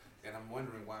there, and I'm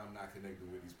wondering why I'm not connected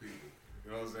with these people. You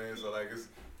know what I'm saying? So like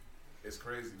it's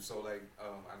crazy. So like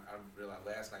I realized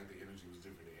last night the energy was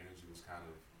different. The energy was kind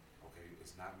of okay.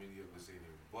 It's not many of us in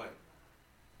here, but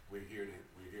we're here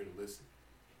to listen.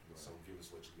 Right. So give us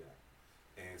what you got.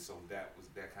 And so that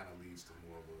kind of leads to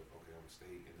more of a okay. I'm gonna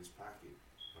stay in this pocket,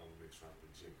 but I'm gonna make sure I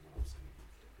project what I'm saying.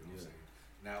 You know what I'm saying?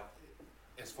 Now,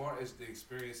 as far as the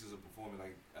experiences of performing,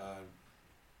 like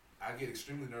I get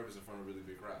extremely nervous in front of really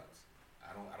big crowds.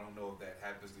 I don't know if that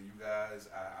happens to you guys.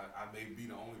 I may be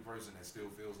the only person that still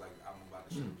feels like I'm about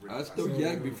to shoot. I still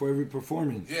gag before every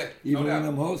performance. Yeah, even when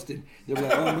I'm hosting, they're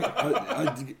like,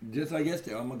 I just like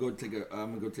yesterday, I'm gonna go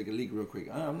take a leak real quick.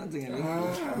 I'm not taking a leak.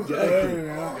 I'm gagging. You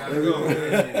gotta go. You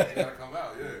gotta come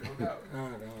out. Yeah, no doubt.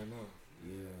 No.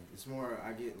 Yeah, it's more.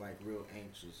 I get like real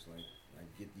anxious. Like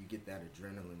you get that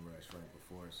adrenaline rush right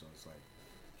before, so it's like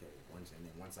okay.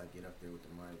 Once I get up there with the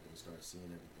mic and start seeing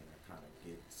everything, I kind of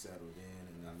get settled in,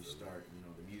 and then you start,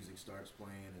 the music starts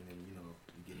playing, and then you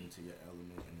get into your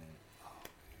element, and then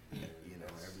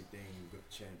everything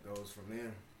goes from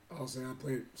there. I'll say I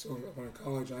played. So when in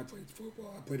college, I played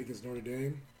football. I played against Notre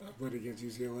Dame. I played against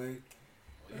UCLA.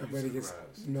 I played against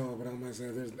but I'm gonna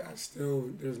say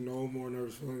there's no more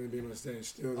nervous feeling than being on the stage.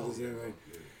 Still to this day, like.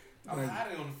 I'm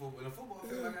hiding on the football. In the football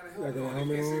field, I got a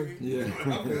helmet on. Yeah.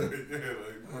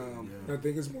 I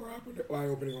think it's more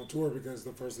eye-opening on tour because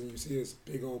the first thing you see is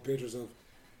big old pictures of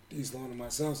D. Sloan and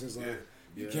myself. So it's like,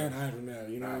 you can't hide from that.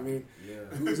 You know what I mean? Yeah.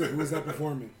 Who's that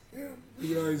performing? Yeah.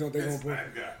 He's don't think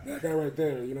that guy right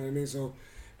there. You know what I mean? So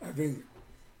I think,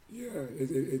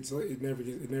 it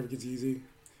never gets easy.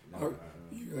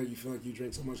 You feel like you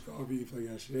drink so much coffee, you feel like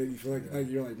that shit. You feel like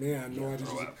you're like, man, I know I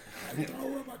just throw up.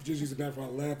 I just use the bathroom. I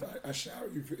left. I shower.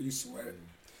 You sweat.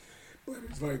 But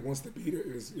it's like once the beat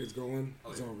is going,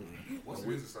 it's over. Once the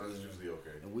music starts, it's usually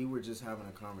okay. And we were just having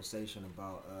a conversation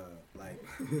about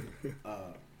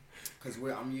because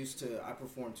I'm used to. I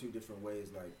perform 2 different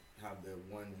ways. Like have the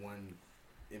one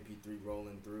MP3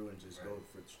 rolling through and just go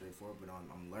for straight forward. But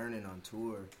I'm learning on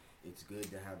tour. It's good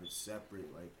to have it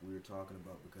separate, like we were talking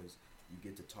about, because you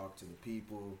get to talk to the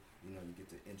people, you get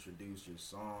to introduce your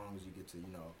songs, you get to,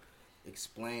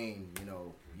 explain,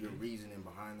 your reasoning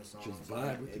behind the songs. Just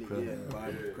vibe with the crowd. Yeah, vibe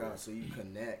with the crowd. So you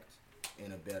connect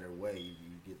in a better way.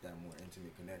 You get that more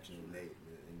intimate connection when they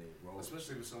roll.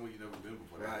 Especially with someone you've never been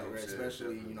before. Right.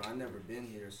 Especially, I've never been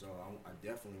here, so I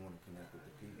definitely want to connect with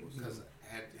the people. Because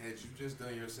had you just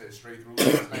done your set straight through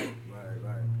last night,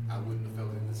 right, I wouldn't have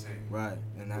felt it the same. Right,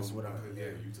 and that's what you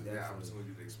took the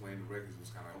opportunity to explain the records. It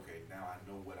was kind of like, okay, now I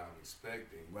know what I'm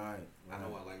expecting. Right. I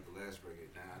know I like the last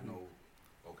record. Now I know,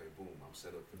 okay, boom, I'm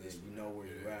set up for this. You know where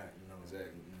you're at,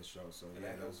 exactly. in the show. So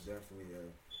that was definitely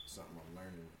something I'm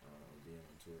learning. being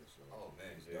on tour. So Oh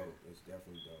man, it's yeah. dope. It's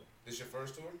definitely dope. This your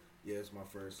first tour? Yeah, it's my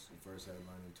first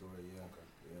headlining tour. Yeah, Okay.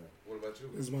 yeah. What about you?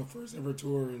 This is my first ever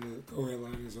tour in the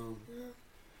co-headlining, so yeah.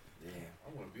 Damn,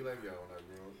 I want to be like y'all on that,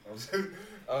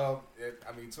 bro.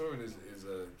 I mean, touring is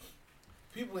a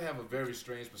people have a very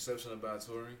strange perception about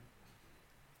touring.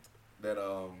 That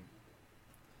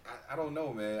I don't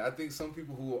know, man. I think some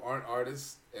people who aren't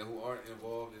artists and who aren't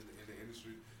involved in the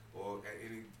industry or at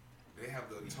any, they have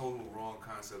the total wrong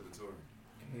concept of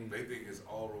touring. They think it's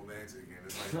all romantic and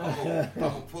it's like, oh, I'm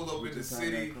gonna pull up in the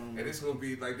city and it's gonna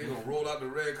be like they're gonna roll out the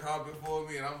red carpet for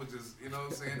me and I'm gonna just, you know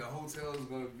what I'm saying, the hotel is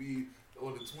gonna be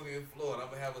on the 20th floor and I'm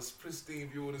gonna have a pristine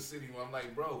view of the city where I'm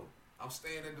like, bro, I'm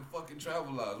staying in the fucking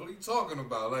travel lodge. What are you talking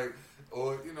about? Like,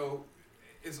 or, you know,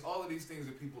 it's all of these things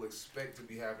that people expect to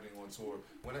be happening on tour.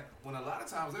 When a lot of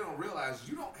times they don't realize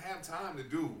you don't have time to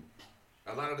do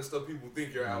a lot of the stuff people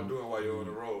think you're out doing while you're on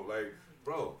the road. Like,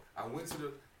 bro, I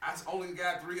only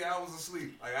got 3 hours of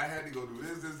sleep. Like, I had to go do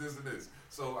this, and this.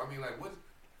 So, I mean, like,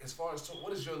 as far as tour,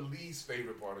 what is your least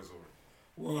favorite part of touring?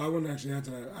 Well, I wouldn't actually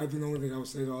answer that. I think the only thing I would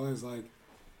say to all that is like,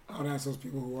 I would ask those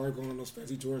people who are going on those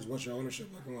fancy tours, what's your ownership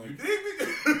looking like? You dig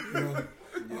me?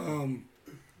 You know,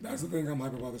 that's the thing I'm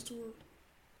hype about this tour.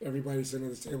 Everybody sitting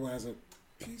at this table has a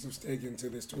piece of stake into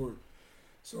this tour.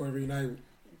 So every night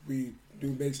we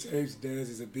do mixtapes. Dezz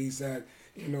is a B-side,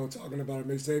 you know, talking about our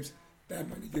mixtapes. That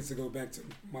money gets to go back to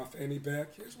my fanny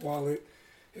pack, his wallet,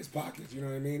 his pockets, you know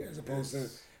what I mean? As opposed to,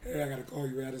 hey, I got to call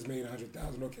you, I just made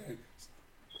 $100,000, okay.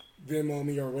 Venmo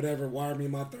me or whatever, wire me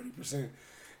my 30%.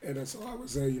 And so I would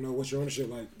say, you know, what's your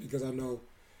ownership like? Because I know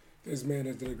this man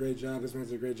has done a great job, this man's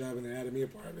done a great job, and they added me a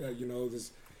part of it. You know,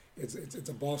 it's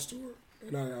a boss tour,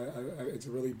 and it's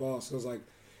a really boss. So it's like,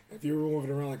 if you're moving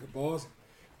around like a boss,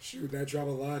 shoot, that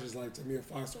travel lodge is like, to me, a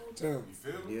 5-star hotel. You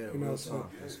feel me? Yeah, You know, real so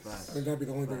talk. That's facts. I think that'd be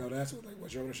the only thing I would ask. Like,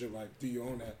 what's your ownership like? Do you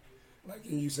own that? Like,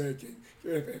 and you say,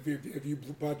 if you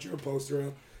bought your poster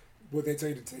up, would they tell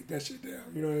you to take that shit down?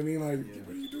 You know what I mean? Like,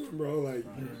 what are you doing, bro? Like,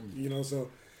 you know, so,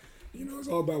 you know, it's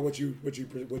all about what you want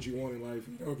in life.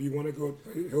 You know, if you want to go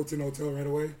to Hilton Hotel right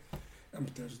away,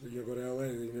 you go to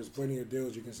LA. There's plenty of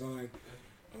deals you can sign.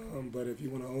 But if you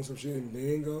want to own some shit and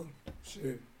then go,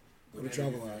 shit, go to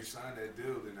travel If you lodge. sign that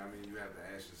deal, then I mean you have to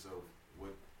ask yourself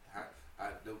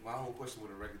my whole question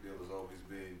with a record deal has always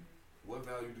been, what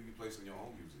value do you place on your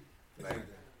own music? Like,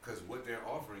 because what they're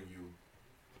offering you,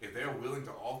 if they're willing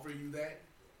to offer you that,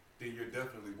 then you're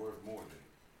definitely worth more than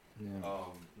it. Yeah.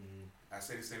 I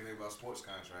say the same thing about sports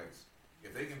contracts.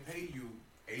 If they can pay you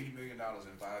 $80 million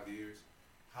in 5 years,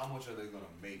 how much are they going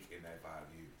to make in that 5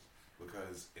 years?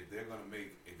 Because if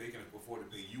they can afford to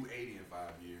pay you 80 in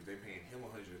 5 years, they're paying him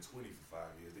 120 for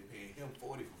 5 years. They're paying him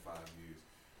 40 for 5 years.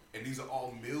 And these are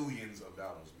all millions of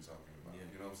dollars we're talking about. Yeah.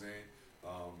 You know what I'm saying?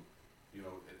 You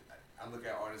know, I look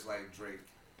at artists like Drake.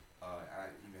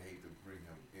 I even hate to bring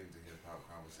him into hip hop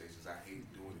conversations. I hate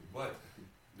doing it. But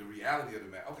the reality of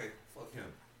the matter, okay, fuck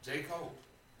him. J. Cole.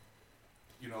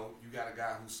 You know, you got a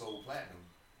guy who sold platinum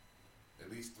at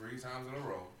least 3 times in a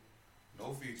row.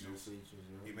 No features.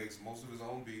 He makes most of his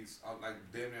own beats, like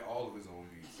damn near all of his own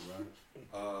beats.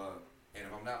 Right. And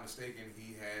if I'm not mistaken,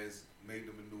 he has made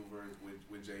the maneuver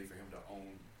with Jay for him to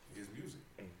own his music.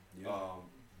 Yeah.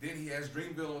 Then he has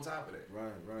Dreamville on top of that. Right.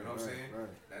 You know what I'm saying?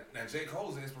 Right. Now J.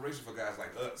 Cole's an inspiration for guys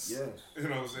like us. Yes. You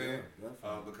know what I'm saying?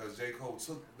 Yeah, Because J. Cole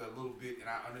took the little bit, and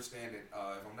I understand that,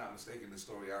 if I'm not mistaken, the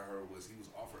story I heard was he was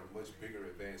offered a much bigger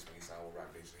advance when he signed with Rock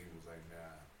Nation. He was like,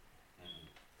 nah,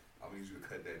 I need you to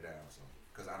cut that down,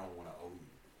 because I don't want to owe you.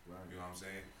 Right. You know what I'm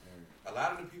saying? Right. A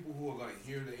lot of the people who are going to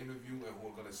hear the interview and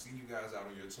who are going to see you guys out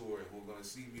on your tour and who are going to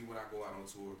see me when I go out on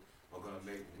tour are going to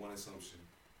make one assumption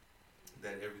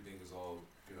that everything is all,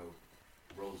 you know,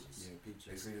 roses. Yeah, They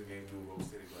peaches. see the game through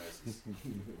rose-tinted glasses.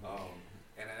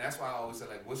 And that's why I always say,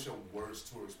 like, what's your worst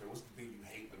tour experience? What's the thing you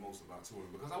hate the most about touring?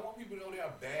 Because I want people to know there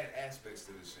are bad aspects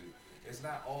to this shit. It's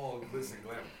not all glitz and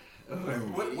glamour.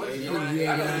 What is your, I know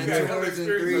you got no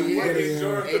experience. What is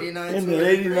your 89 In the tours.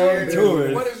 89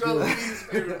 tours. What is your least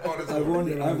favorite part of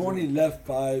touring? I've only left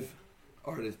 5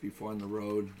 artists before on the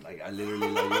road. Like, I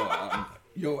literally like,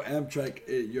 your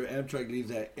Amtrak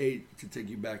leaves at 8 to take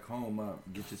you back home.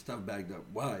 Get your stuff bagged up.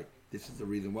 Why? This is the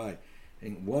reason why.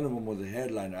 And one of them was a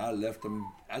headliner. I left him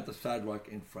at the sidewalk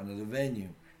in front of the venue.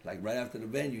 Like, right after the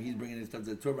venue, he's bringing his stuff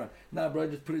to the tour. Nah, bro,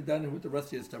 just put it down there with the rest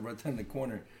of your stuff right down in the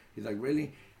corner. He's like,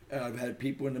 really? I've had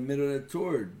people in the middle of the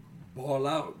tour ball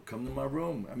out, come to my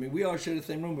room. I mean, we all share the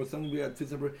same room, but sometimes we got 2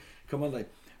 separate. Come on, like,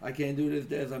 I can't do this,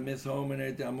 Dezz. I miss home and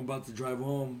everything. I'm about to drive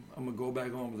home. I'm gonna go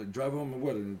back home. I was like, drive home and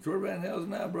what? In the tour van? Hell's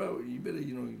nah, bro. You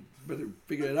better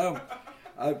figure it out.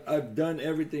 I've done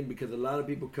everything because a lot of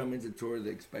people come into tours, they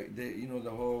expect, the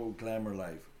whole glamour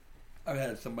life. I've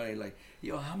had somebody like,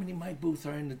 yo, how many mic booths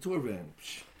are in the tour van?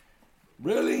 Psh,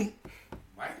 really?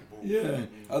 Mic booth? Yeah.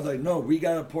 I was like, no, we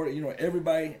got to port,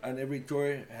 everybody on every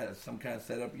tour has some kind of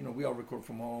setup. We all record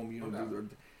from home,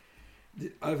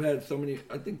 I've had so many,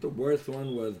 I think the worst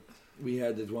one was, we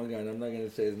had this one guy, and I'm not going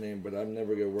to say his name, but I'm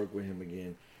never going to work with him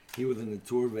again. He was in the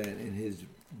tour van, and his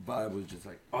vibe was just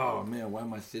like, oh, man, why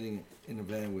am I sitting in the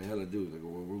van with hella dudes? Like,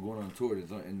 well, we're going on tour,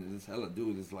 and this hella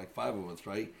dudes, it's like 5 of us,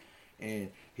 right? And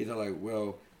he's like,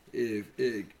 well,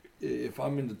 if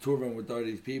I'm in the tour van with all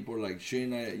these people, like,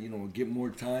 shouldn't I, get more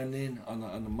time then on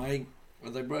the mic? I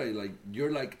was like, bro, like,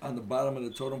 you're like on the bottom of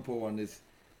the totem pole on this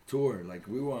tour. Like,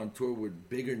 we were on tour with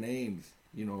bigger names,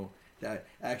 that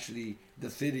actually the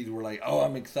cities were like, oh,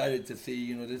 I'm excited to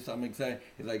see, this, I'm excited.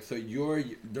 It's like, so you're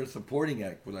their supporting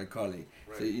act, what I call it.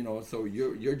 Right. So, so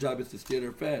your job is to steer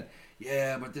their fan.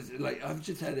 Yeah, but this, like, I've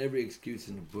just had every excuse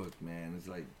in the book, man. It's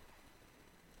like,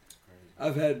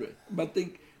 I've had, but I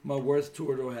think my worst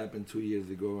tour though happened 2 years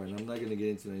ago, and I'm not going to get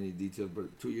into any details,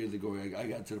 but 2 years ago, I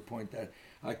got to the point that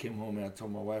I came home and I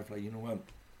told my wife, like, you know what?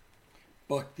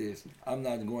 Fuck this. I'm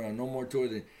not going on no more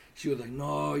tours. And she was like,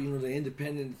 no, the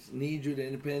independents need you. The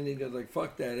independents. I was like,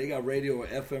 fuck that. They got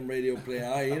FM radio play.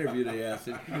 I interviewed their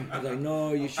asses. I was like,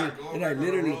 no, you should. And I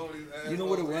literally, you know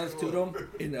what it was to them?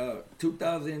 In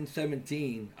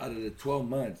 2017, out of the 12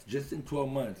 months, just in 12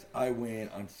 months, I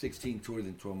went on 16 tours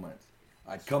in 12 months.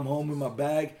 I'd come home with my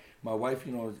bag. My wife,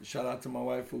 shout out to my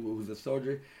wife who's a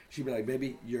soldier. She'd be like,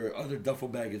 baby, your other duffel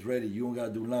bag is ready. You don't got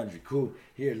to do laundry. Cool.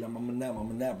 Here, I'm going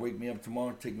to nap. Wake me up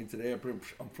tomorrow. Take me to the airport.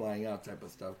 I'm flying out type of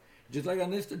stuff. Just like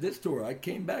on this tour. I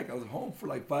came back. I was home for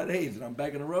like 5 days, and I'm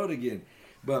back on the road again.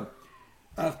 But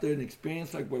after an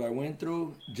experience like what I went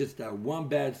through, just that one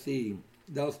bad seed,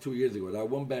 that was 2 years ago, that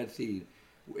one bad seed,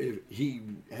 he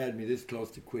had me this close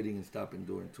to quitting and stopping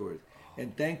doing tours.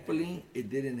 And thankfully, it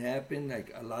didn't happen.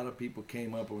 Like, a lot of people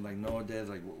came up and were like, no, Dezz,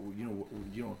 like,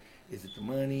 is it the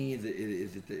money? Is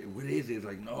it what is it? It's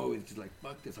like, no, it's just like,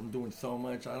 fuck this. I'm doing so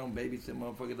much. I don't babysit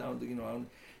motherfuckers. I don't,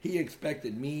 he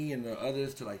expected me and the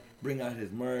others to, like, bring out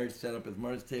his merch, set up his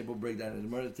merch table, break down his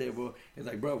merch table. It's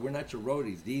like, bro, we're not your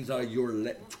roadies. These are your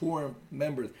tour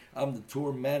members. I'm the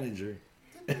tour manager.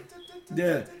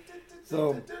 Yeah.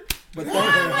 So... But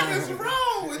what is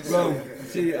wrong with you? Bro,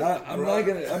 see, I'm not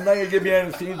gonna get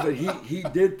behind the scenes, but he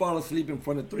did fall asleep in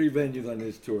front of 3 venues on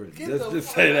this tour. Let's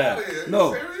just say that.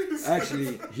 No,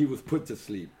 actually, he was put to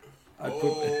sleep. But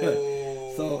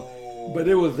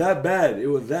it was that bad. It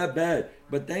was that bad.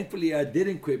 But thankfully, I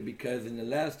didn't quit because in the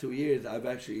last 2 years,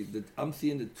 I'm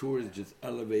seeing the tours just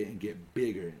elevate and get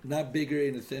bigger. Not bigger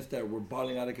in the sense that we're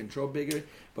balling out of control bigger,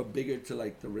 but bigger to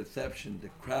like the reception, the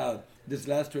crowd. This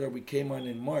last tour that we came on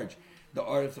in March, the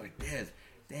artists like, Dezz,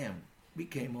 damn, we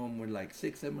came home with like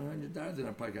 $600-700 in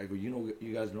our pocket. I go,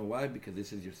 you guys know why? Because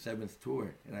this is your 7th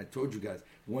tour. And I told you guys,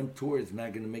 one tour is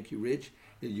not going to make you rich.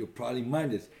 You'll probably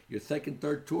minus. Your 2nd,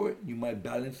 3rd tour, you might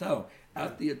balance out.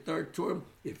 After your 3rd tour,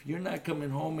 if you're not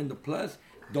coming home in the plus,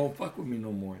 don't fuck with me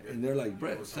no more. And they're like,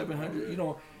 Brett, 700,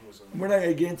 we're not going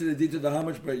to get into the details of how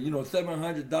much, but,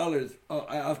 $700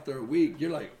 after a week,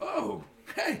 you're like, oh,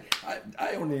 hey,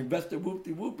 I only invested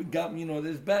whoop-de-whoop and got me,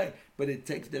 this bag. But it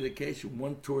takes dedication.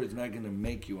 One tour is not going to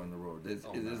make you on the road. There's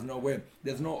no way.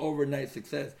 There's no overnight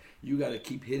success. You got to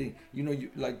keep hitting.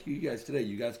 Like you guys today.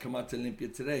 You guys come out to Olympia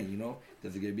today,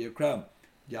 There's going to be a crowd.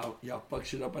 Y'all fuck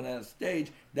shit up on that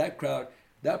stage. That crowd,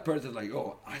 that person's like,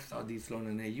 oh, I saw these Sloan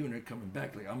and AU and they're coming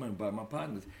back. Like, I'm going to buy my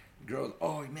partners. Girls,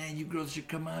 oh, man, you girls should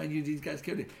come out. These guys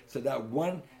killed it. So that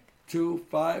 1, 2,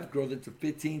 5 grows into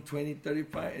 15, 20,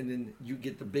 35, and then you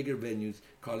get the bigger venues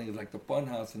calling it like the Fun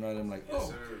House and all. I'm like,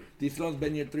 oh, these Sloan's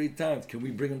been here 3 times. Can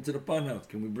we bring them to the Fun House?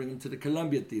 Can we bring them to the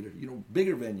Columbia Theater?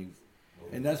 Bigger venues.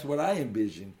 And that's what I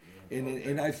envision.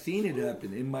 And I've seen it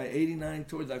happen. In my 89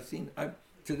 tours,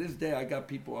 to this day, I got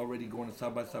people already going to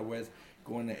South by Southwest,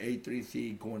 going to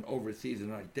A3C, going overseas, and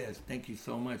they're like, Dezz, thank you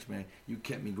so much, man. You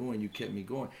kept me going.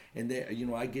 And they,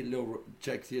 I get little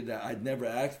checks here that I'd never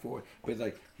asked for, but it's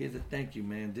like, here's a thank you,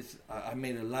 man. I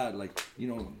made a lot. Like,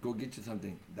 go get you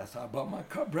something. That's how I bought my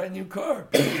brand new car.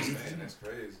 Man, that's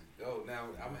crazy. Yo, now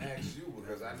I'm gonna ask you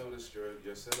because I noticed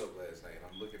your setup last night, and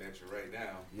I'm looking at you right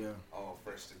now. Yeah. All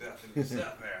fresh to death in your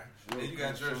stuff there. And you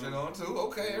got your shit on too.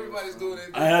 Okay, everybody's doing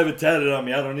it. I have it tatted on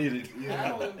me. I don't need it.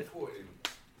 How important?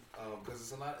 Because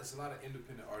it's a lot of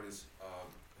independent artists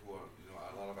who are,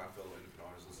 a lot of our fellow independent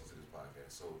artists listen to this podcast.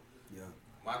 So, yeah.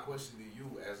 My question to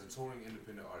you, as a touring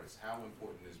independent artist, how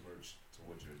important is merch to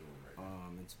what you're doing right now?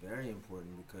 It's very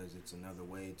important because it's another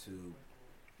way to,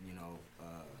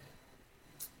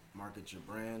 market your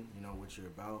brand, you know, what you're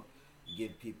about.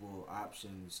 Give people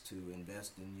options to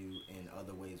invest in you in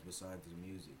other ways besides the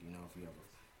music. You know, if you have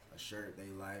a shirt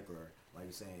they like, or like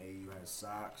you're saying, hey, you have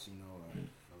socks, you know,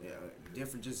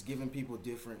 different, just giving people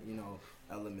different, you know,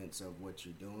 elements of what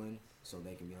you're doing, so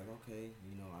they can be like, okay,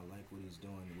 you know, I like what he's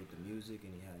doing with the music,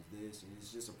 and he has this, and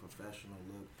it's just a professional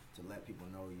look to let people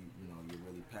know you know, you're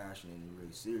really passionate and you're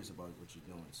really serious about what you're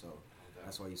doing. So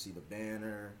that's why you see the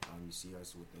banner, you see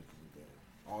us with the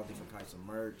all different kinds of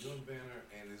merch. Young Banner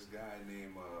and this guy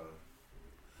named what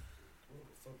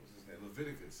the fuck was his name?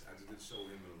 Leviticus. I just did show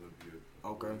him in Olympia a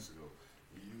couple weeks ago.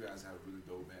 You guys have really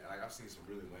dope banners. Like, I've seen some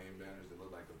really lame banners that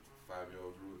look like a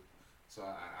 5-year-old drew it. So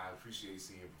I appreciate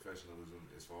seeing professionalism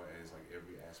as far as like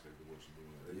every aspect of what you're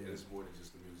doing. It's more than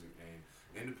just the music. And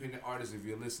independent artists, if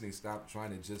you're listening, stop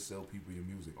trying to just sell people your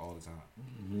music all the time.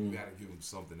 You gotta give them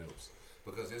something else.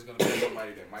 Because there's gonna be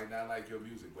somebody that might not like your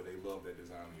music, but they love that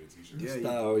design on your t-shirt.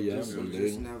 Yeah, you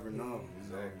just never know.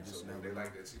 Exactly. So they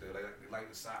like that. They like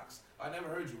the socks. I never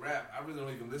heard you rap. I really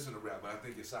don't even listen to rap, but I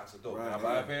think your socks are dope. Right, I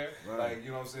buy a pair. Right. Like,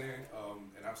 you know what I'm saying?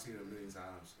 And I've seen it a million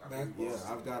times.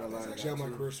 I've got a lot. That's actually how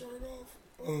my career started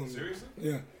off. Seriously?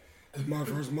 Yeah. My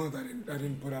first month, I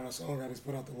didn't put out a song. I just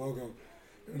put out the logo,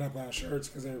 and I put out shirts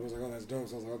because everyone was like, "Oh, that's dope."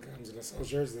 So I was like, "Okay, I'm just gonna sell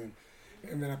shirts then."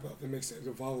 And then I put out the mixtape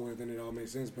to follow it. Then it all made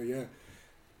sense. But yeah.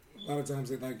 A lot of times,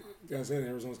 like I said,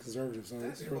 Arizona's conservative, so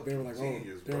they were like,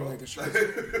 genius, they were like the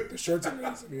shirts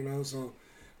amazing, you know. So,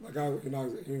 like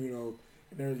and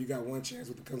there you got one chance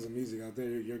when it comes to music out there,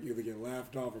 you either get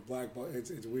laughed off or blackballed.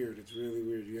 It's weird. It's really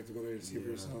weird. You have to go there and see for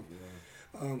yourself.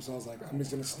 Yeah. So I was like, I'm just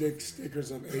gonna stick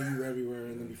stickers of AU everywhere,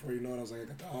 and then before you know it, I was like, I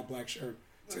got the all black shirt.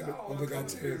 I only got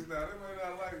 10. They might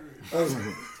not like me.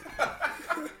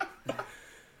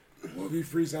 Well, if you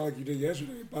freestyle like you did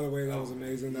yesterday, by the way, that was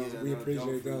amazing. We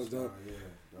appreciate that. That was dope.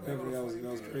 Definitely,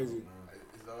 that was crazy.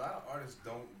 A lot of artists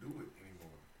don't do it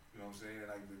anymore. You know what I'm saying?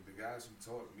 Like the guys who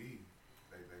taught me,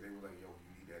 they were like, "Yo, you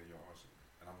need that in your arsenal,"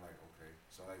 and I'm like, "Okay."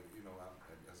 So like, you know,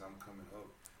 as I'm coming up,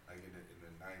 like in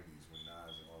the '90s when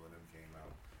Nas and all of them came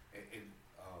out, and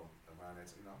around that,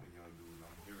 you know, I'm a young dude, and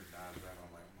I'm hearing Nas rap,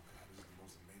 I'm like, "Oh my God, this is the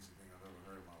most amazing thing I've ever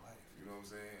heard in my life." You know what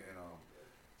I'm saying? And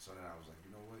so then I was like,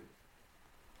 you know what?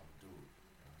 Dude,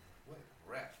 what?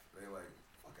 Rap? They're like,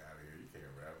 fuck out of here, you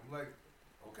can't rap. I'm like,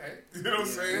 okay. You know what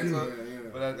I'm saying? So,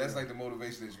 but that's like the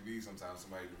motivation that you need sometimes,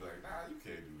 somebody to be like, nah, you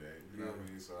can't do that. You know what I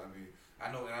mean? So, I mean,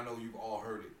 I know you've all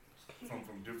heard it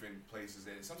from different places,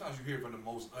 and sometimes you hear it from the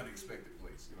most unexpected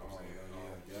place. You know what I'm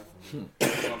saying?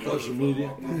 Definitely. Social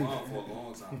media. My mom for a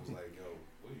long time was like, yo,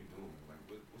 what are you doing? Like,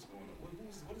 what's going on?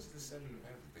 What is this 7 and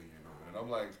Panther thing you're doing? And I'm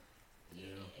like,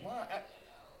 well,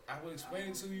 I would explain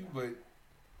it to you, but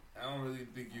I don't really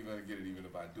think you're gonna get it even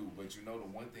if I do. But you know, the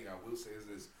one thing I will say is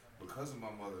this: because of my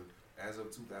mother, as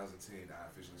of 2010, I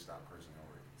officially stopped cursing on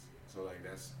records. So like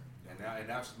that's and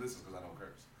now she listens because I don't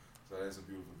curse. So that's a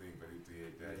beautiful thing for that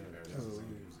music,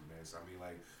 man. So I mean,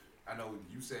 like, I know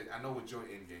you said I know what your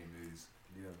end game is.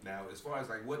 Yeah. Now, as far as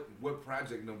like what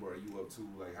project number are you up to?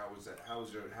 Like, how is that? How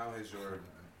has your?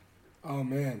 Oh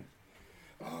man.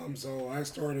 So I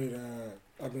started.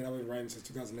 I've been writing since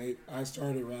 2008. I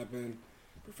started rapping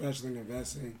professionally and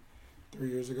investing 3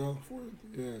 years ago.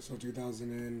 So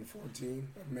 2014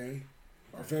 of May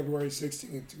or February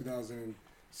 16th,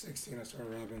 2016. I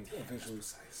started rapping officially.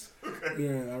 Okay.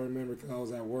 Yeah, I remember because I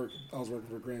was at work. I was working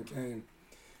for Grand Cane,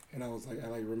 and I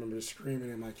remember just screaming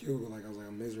in my cubicle like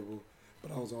I'm miserable,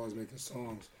 but I was always making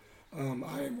songs. I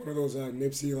am one of those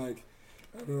Nipsey like.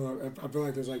 I don't know. I feel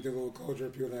like there's like this little culture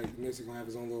of people like Nipsey gonna have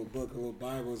his own little book, a little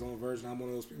Bible, his own version. I'm one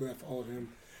of those people that followed him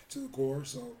to the core.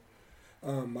 So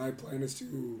my plan is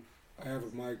to I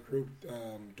have my group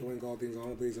doing all things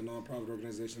honorably is a nonprofit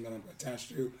organization that I'm attached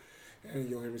to, and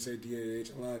you'll hear me say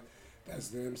DAH a lot. That's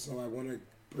them. So I want to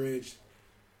bridge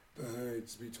the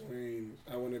hoods between.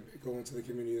 I want to go into the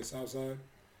community of the South Side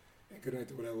and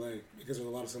connect it with LA because there's a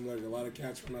lot of similarities. A lot of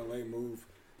cats from LA move.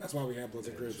 That's why we have Bloods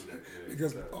and Crips.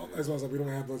 Because that's why I was like, we don't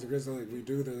have Bloods and Crips. Like we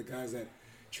do. They're the guys that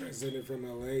transcended from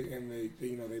LA and they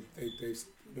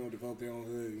developed their own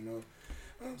hood. You know,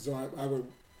 so I would.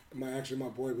 My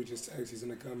boy we just text. He's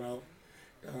gonna come out.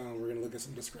 We're gonna look at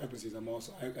some discrepancies. I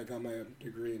got my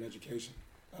degree in education,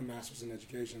 a master's in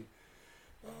education.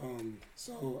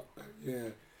 So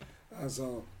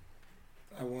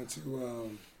I want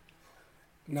to.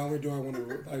 Not only do I want to,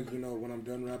 when I'm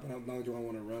done rapping, not only do I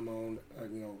want to run my own,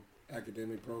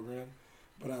 academic program,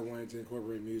 but I wanted to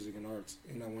incorporate music and arts,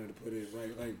 and I wanted to put it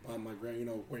right, like by my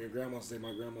when your grandma stayed,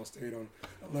 my grandma stayed on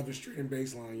 11th Street and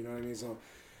Baseline, you know what I mean? So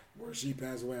where she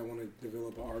passed away, I want to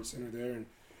develop an art center there, and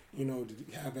you know,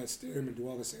 to have that STEM and do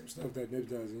all the same stuff that Nip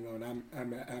does, you know, and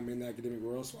I'm in the academic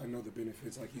world, so I know the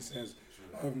benefits, like he says,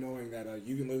 of knowing that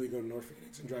you can literally go to North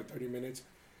Phoenix and drive 30 minutes,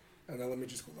 and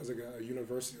elementary school is like a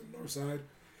university on the north side,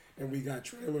 and we got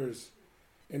trailers,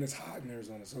 and it's hot in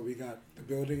Arizona, so we got the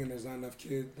building, and there's not enough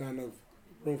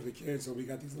room for the kids, so we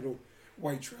got these little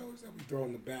white trailers that we throw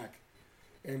in the back,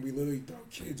 and we literally throw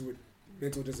kids with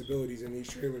mental disabilities in these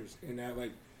trailers, and that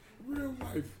like real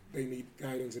life they need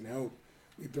guidance and help.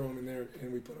 We throw them in there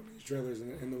and we put them in these trailers,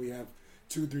 and then we have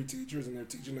 2-3 teachers, and they're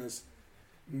teaching us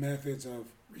methods of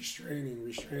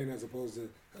restrain as opposed to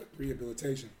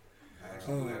rehabilitation.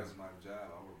 Actually, that's my job.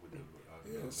 I work with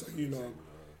the so you know,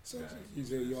 you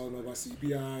say you all know about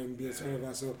CPI and being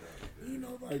certified. So you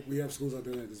know, like we have schools out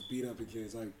there that just beat up the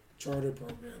kids, like charter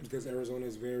programs, because Arizona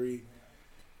is very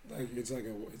like it's like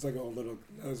its own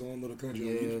little country.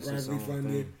 Yeah, like, it's privately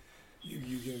funded. Thing.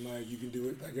 You can do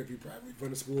it like if you privately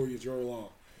fund a school, it's your law.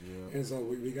 Yeah. And so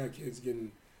we got kids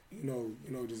getting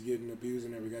just getting abused,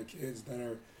 and then we got kids that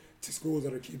are to schools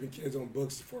that are keeping kids on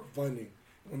books for funding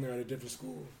when they're at a different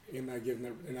school and not giving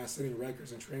them and not sending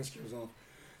records and transcripts off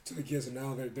to the kids, and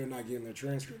now they're not getting their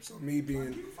transcripts. So me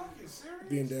being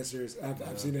dead serious,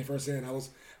 I've seen it firsthand. I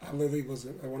literally was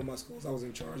at one of my schools. I was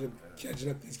in charge of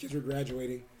catching up. These kids were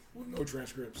graduating with no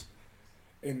transcripts.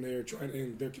 And they're trying,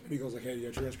 and their committee goes like, "Hey, you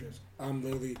have transcripts." I'm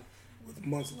literally with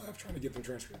months left trying to get them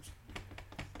transcripts,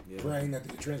 praying that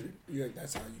the transcript.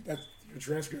 That's your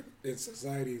transcript in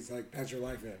society is like that's your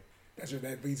life at.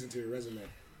 That leads into your resume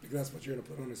because that's what you're gonna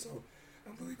put on it. So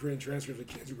I'm literally creating transcripts for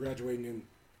kids who are graduating in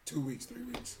 2 weeks, 3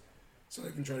 weeks, so they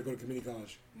can try to go to community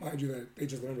college. Mind you, that they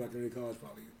just learned about community college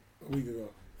probably a week ago.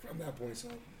 From that point, so.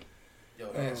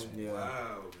 Yo, that's Yeah.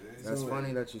 wow, man. That's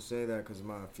funny that you say that because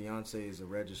my fiance is a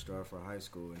registrar for high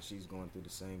school, and she's going through the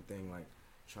same thing, like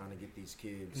trying to get these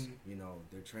kids, you know,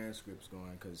 their transcripts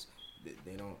going because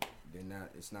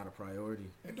it's not a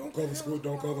priority. And don't call the school,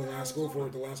 don't call the last school for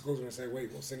it. The last school's gonna say,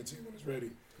 "Wait, we'll send it to you when it's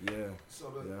ready." Yeah. So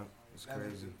it's now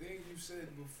crazy. The thing you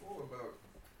said before about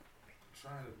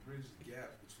trying to bridge the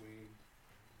gap between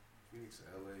Phoenix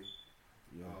and LA,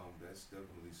 that's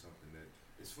definitely something that.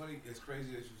 It's funny. It's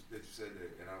crazy that you said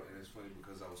that, and it's funny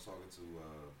because I was talking to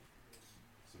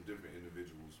some different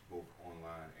individuals, both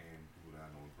online and people that I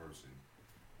know in person.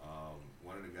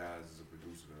 One of the guys is a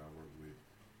producer that I work with.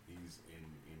 He's in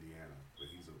Indiana,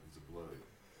 but he's a blood.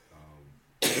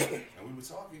 And we were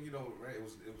talking, you know, right? It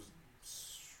was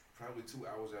probably 2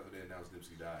 hours after they announced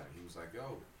Nipsey died. He was like,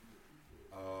 "Yo,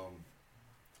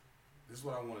 this is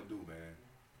what I want to do, man."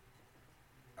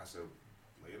 I said,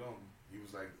 "Lay it on." He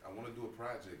was like, "I want to do a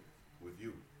project with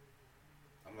you."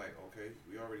 I'm like, "Okay,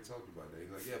 we already talked about that."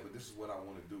 He's like, "Yeah, but this is what I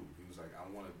want to do." He was like, I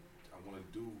want to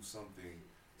do something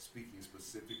speaking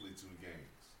specifically to the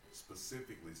gangs.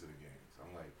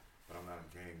 I'm like, "But I'm not a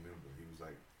gang member." He was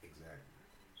like, "Exactly.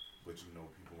 But you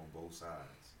know people on both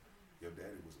sides. Your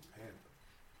daddy was a Panther.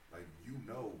 Like, you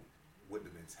know what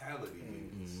the mentality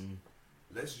is.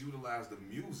 Let's utilize the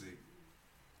music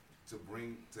to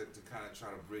kind of try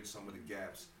to bridge some of the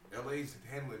gaps. LA's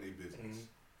handling their business.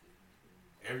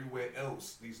 Everywhere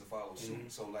else needs to follow suit.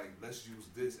 So like, let's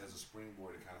use this as a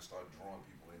springboard to kind of start drawing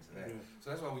people into that.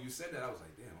 So that's why when you said that, I was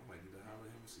like, damn, I might need to holler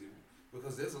at him and see.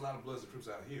 Because there's a lot of Bloods and Crips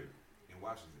out here in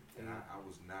Washington, and I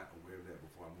was not aware of that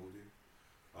before I moved here.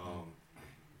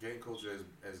 Gang culture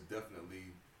has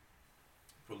definitely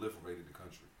proliferated the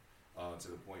country to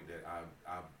the point that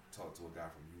I talked to a guy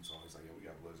from Utah. He's like, "Yeah, we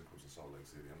got Bloods and Crips in Salt Lake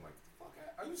City." I'm like, "Fuck,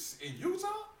 are you in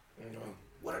Utah?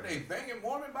 What are they banging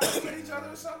Mormon Bibles at each other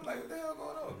or something? Like, what the hell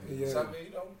going on?" Yeah. So I mean,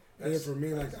 you know. Yeah, for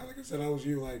me, like I said, I was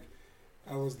you. Like,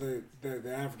 I was the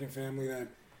African family that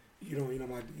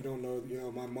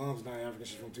my mom's not African.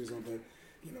 She's from Tucson, but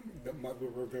you know,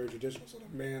 we're very traditional. So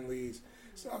the man leads.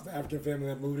 So I was the African family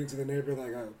that moved into the neighborhood.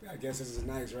 Like, I guess this is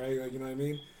nice, right? Like, you know what I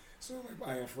mean? So like,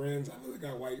 I have friends. I really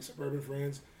got white suburban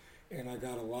friends. And I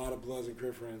got a lot of Bloods and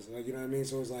Crip friends, like, you know what I mean.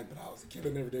 So it was like, but I was a kid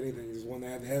that never did anything. Just one that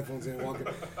had the headphones in, walking,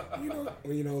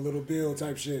 Little Bill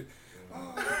type shit.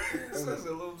 Says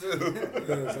a little bit.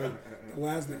 Yeah, it's like, the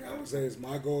last thing I would say is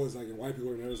my goal is like, if white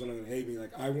people in Arizona that hate me,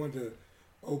 like, I want to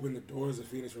open the doors of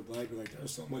Phoenix for black people. Like,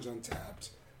 there's so much untapped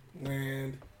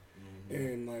land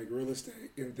and like real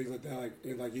estate and things like that. Like,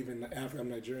 and like even Africa, I'm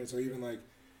Nigerian, so even like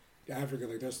Africa,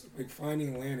 like there's like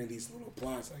finding land in these little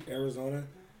plots. Like Arizona,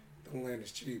 the land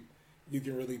is cheap. You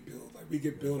can really build, like we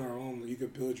could build our own, you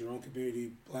could build your own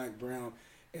community, black, brown,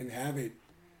 and have it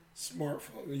smart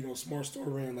store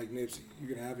ran like Nipsey. You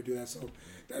can have it do that. So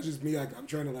that's just me. Like I'm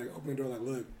trying to like open the door. Like,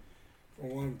 look, for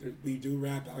one, we do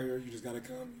rap out here. You just gotta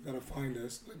come. You gotta find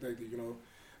us. Like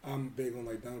I'm big on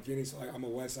like down Phoenix. So, like, I'm a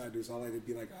West Side dude, so I like to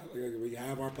be like, we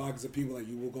have our pockets of people like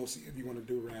you will go see if you want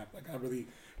to do rap. Like I really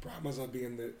pride myself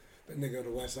being the nigga on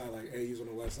the West Side. Like, hey, he's on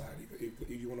the West Side. If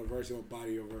you want a verse, he'll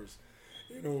body your verse.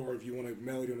 You know, or if you want a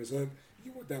melody on his hook,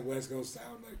 you want that West Coast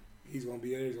sound. Like he's gonna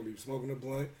be there. He's gonna be smoking a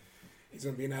blunt. He's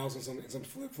gonna be in the house in some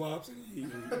flip flops, and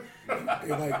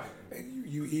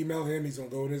you email him. He's gonna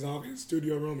go in his office, his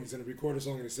studio room, and he's gonna record a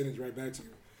song and send it right back to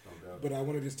you. Okay. But I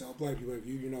want to just tell black people, if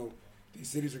you know, these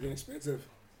cities are getting expensive,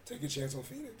 take a chance on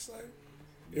Phoenix. Like,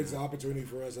 it's an opportunity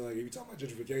for us. Like, if you talk about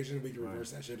gentrification, we can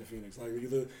reverse that shit to Phoenix. Like, you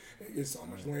look, it's so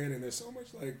much land and there's so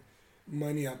much like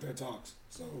money out there talks.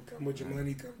 So come with your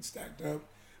money, come stacked up.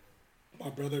 My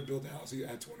brother built a house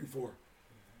at 24.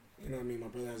 You know what I mean? My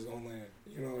brother has his own land.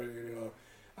 You know, and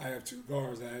I have 2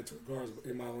 cars. I had 2 cars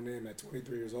in my own name at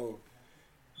 23 years old.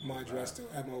 Mind you, I still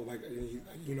have my like,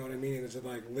 you know what I mean? And it's just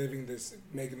like making the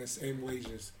same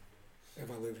wages if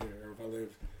I live here, or if I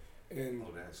live in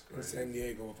San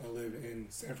Diego, if I live in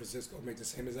San Francisco, make the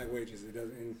same exact wages. It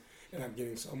doesn't, and I'm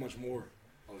getting so much more.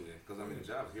 Oh yeah, because I mean the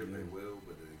jobs here pay well,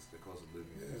 but the cost of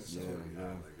living is really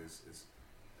high. Like it's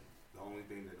the only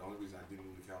reason I didn't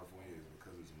move to California is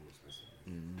because it's more expensive.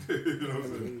 You know what I'm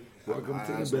saying? Welcome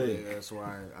to the Bay. That's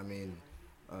why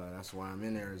that's why I'm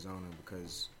in Arizona,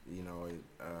 because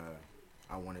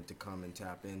I wanted to come and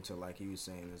tap into, like he was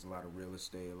saying, there's a lot of real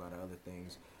estate, a lot of other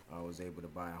things. I was able to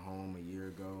buy a home a year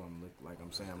ago. I'm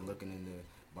looking into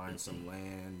buying some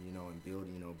land,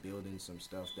 and building some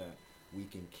stuff that we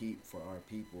can keep for our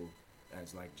people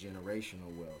as like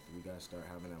generational wealth. We gotta start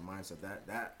having that mindset.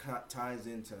 That ties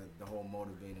into the whole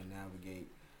motivate and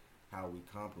navigate, how we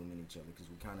complement each other, because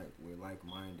we're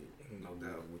like-minded, No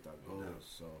doubt, with our goals.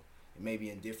 So it may be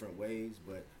in different ways,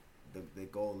 but the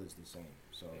goal is the same.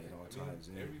 So it all ties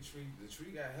in. Every tree, the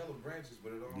tree got hella branches,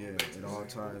 but it all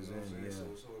ties in. Yeah.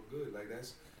 So good. Like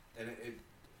that's, and it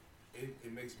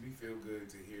makes me feel good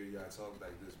to hear y'all talk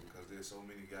like this, because there's so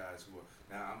many guys who are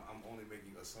now. I'm only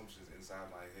making assumptions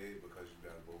inside my head because you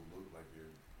guys both look like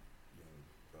you're young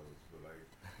fellas, but like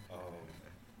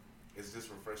it's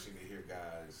just refreshing to hear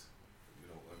guys,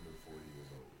 under 40 years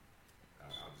old.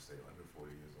 I'll just say under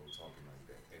 40 years old talking like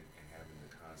that, and having the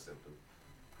concept of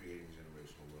creating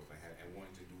generational wealth and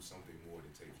wanting to do something more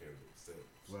to take care of themselves.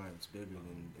 Right, it's bigger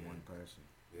than one person.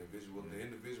 The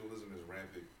individualism is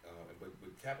rampant, but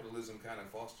capitalism kind of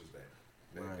fosters that.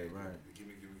 Right. Give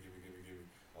me.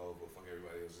 Oh, well, fuck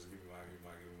everybody else. Just give me mine.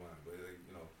 But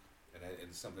and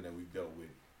it's something that we've dealt with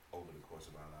over the course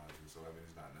of our lives. And so I mean,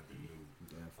 it's not nothing new.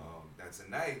 Now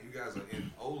tonight, you guys are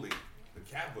in Ole, the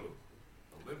capital,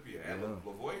 Olympia, and La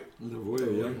Jolla.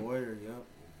 Yep.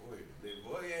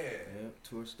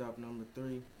 Tour stop number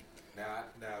 3. Now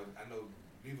I know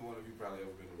neither one of you probably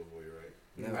ever been to La Jolla, right?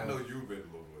 No. I know you've been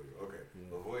to La Jolla. Okay,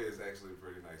 Yeah. La Jolla is actually a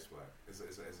pretty nice spot. It's a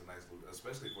nice little,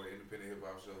 especially for an independent hip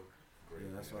hop show. Great.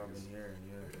 Yeah, that's what I've been hearing.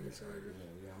 Yeah, I'm excited.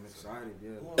 I'm excited.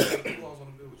 Yeah. Who else on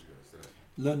the bill with you guys today?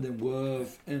 London Wolf,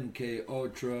 MK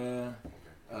Ultra,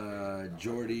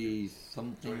 Jordy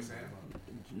something. Jordy Sam?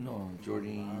 No,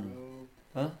 Jordy. Mulatto.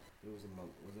 Huh? Wasn't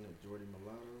it Jordy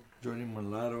Mulatto? Jordy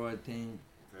Mulatto, I think.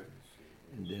 Okay.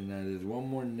 And then there's one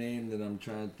more name that I'm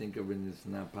trying to think of, and it's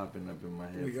not popping up in my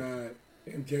head. We got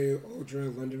MK Ultra,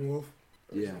 London Wolf.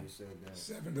 Yeah. You said that.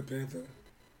 7 the Panther.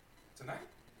 Tonight?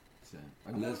 So,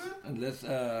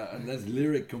 unless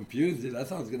Lyric confused it,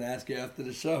 that's what I was gonna ask you after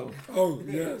the show. Oh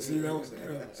yeah, see that was.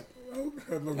 I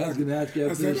was gonna ask you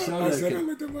after the show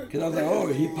because I was like, oh,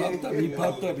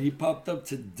 he popped up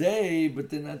today, but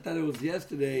then I thought it was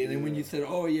yesterday, and then when you said,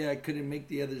 oh yeah, I couldn't make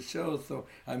the other show, so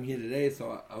I'm here today,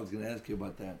 so I was gonna ask you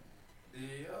about that.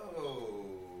 Oh,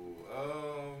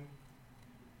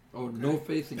 Okay. No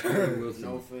Face and Carter Wilson.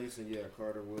 No Face and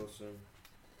Carter Wilson,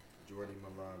 Jordy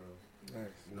Mulatto.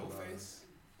 Nice. No Face?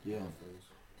 Yeah. No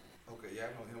Face. Okay, yeah,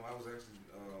 I know him. I was actually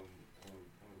on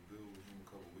a bill with him a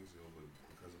couple of weeks ago, but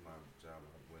because of my job,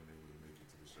 I wasn't able to make it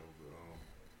to the show. But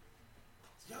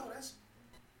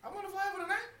I want to fly over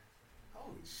tonight.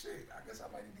 Holy shit! I guess I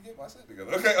might need to get my shit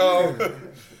together. Okay.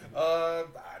 I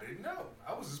didn't know.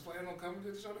 I was just planning on coming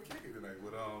to the show to kick it tonight.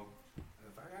 But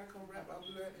if I gotta come rap, I'll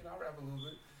do that. I'll rap a little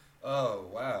bit. Oh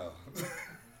wow.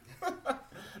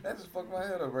 That just fucked my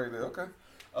head up right there. Okay.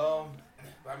 I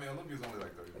mean, Olympia's only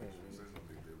like 30 minutes, so it's no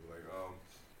big deal. But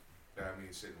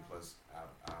shit, and plus,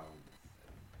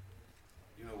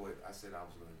 you know what? I said I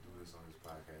was gonna do this on this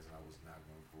podcast, and I was not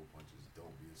gonna pull punches.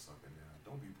 Don't be a sucker now.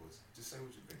 Don't be pussy. Just say what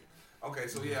you think. Okay,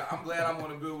 so yeah, I'm glad I'm on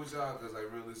the bill with y'all, because like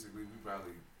realistically, we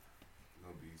probably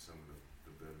gonna be some of the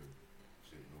better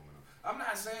shit going on. I'm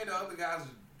not saying the other guys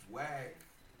are whack.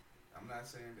 I'm not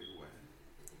saying they're whack.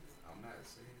 I'm not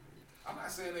saying that. I'm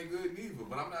not saying they good neither,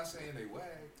 but I'm not saying they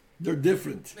whack. They're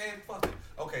different. Man, fuck it.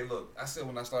 Okay, look, I said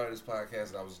when I started this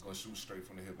podcast that I was gonna shoot straight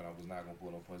from the hip and I was not gonna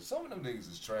pull no punches. Some of them niggas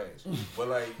is trash, but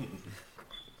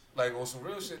like on some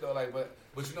real shit though. Like,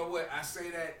 but you know what? I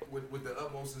say that with the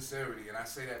utmost sincerity, and I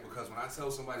say that because when I tell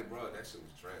somebody, bro, that shit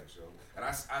was trash, yo, and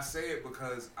I say it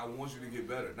because I want you to get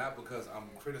better, not because I'm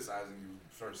criticizing you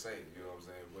per se. You know what I'm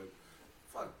saying? But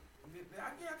fuck,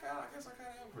 I guess I kind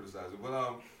of am criticizing, but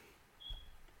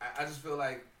I just feel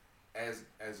like as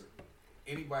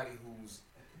anybody who's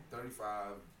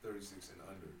 35, 36 and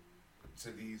under,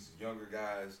 to these younger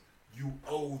guys, you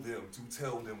owe them to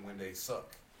tell them when they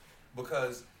suck.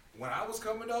 Because when I was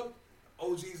coming up,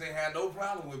 OGs ain't had no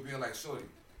problem with being like, shorty,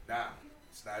 nah,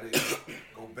 it's not it.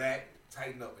 Go back,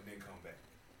 tighten up, and then come back.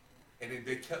 And then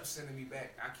they kept sending me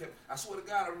back. I swear to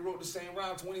God, I wrote the same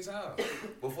rhyme 20 times.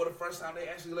 But for the first time, they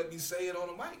actually let me say it on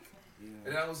the mic. Yeah.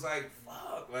 And I was like,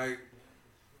 fuck, like,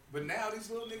 but now these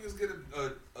little niggas get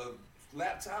a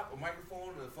laptop, a microphone,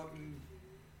 a fucking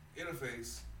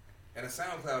interface, and a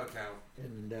SoundCloud account,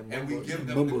 and we give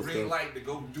them the green light to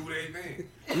go do their thing.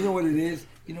 You know what it is?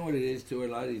 You know what it is too? A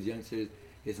lot of these youngsters,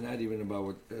 it's not even about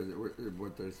what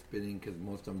they're spitting, because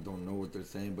most of them don't know what they're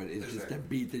saying, but it's just that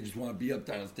beat. They just want to be up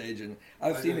there on stage, and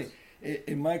I've seen it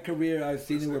in my career. I've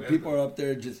seen it where people are up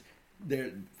there just.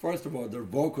 First of all, their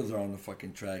vocals are on the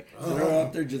fucking track, so they're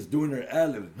up there just doing their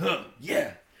ad-libs.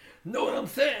 Yeah, know what I'm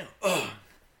saying?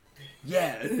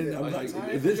 Yeah, and I'm like,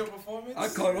 is this? I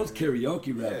call those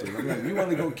karaoke rappers. I'm like, you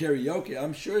want to go karaoke?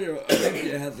 I'm sure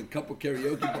Olympia has a couple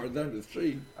karaoke bars down the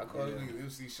street. I call you niggas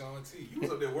MC Sean T. You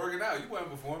was up there working out. You wasn't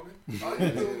performing. All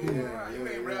you doing was around. You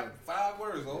ain't rap 5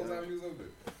 words the whole time you was up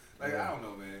there. Like, I don't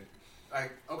know, man.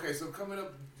 Like, okay, so coming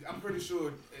up, I'm pretty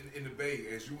sure in the Bay,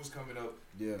 as you was coming up,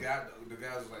 the guys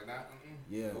was like, nah,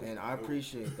 yeah, and I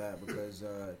appreciate that because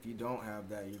if you don't have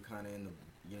that, you're kind of in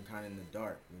the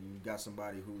dark. When you got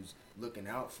somebody who's looking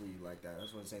out for you like that,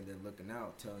 that's what I'm saying. They're looking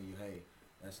out, telling you, hey,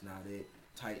 that's not it.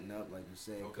 Tighten up, like you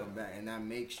said, come back, and that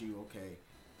makes you okay.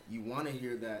 You want to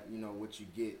hear that, what you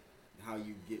get, how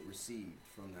you get received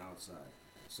from the outside.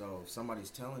 So if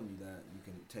somebody's telling you that, you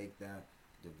can take that,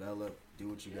 develop, do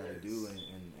what you got to do,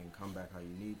 and come back how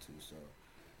you need to. So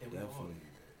and definitely,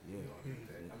 yeah.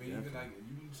 I mean, even like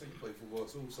you say you play football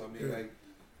too. So I mean, like.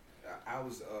 I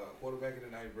was quarterback in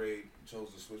the 9th grade, chose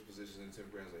to switch positions in 10th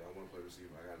grade. I was like, I want to play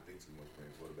receiver. I got to think too much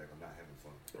playing quarterback. I'm not having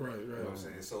fun. Right. You know what I'm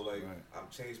saying? So, like, I've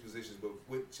changed positions, but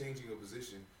with changing a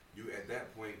position, you at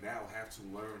that point now have to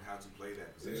learn how to play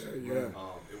that position. Yeah.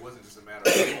 It wasn't just a matter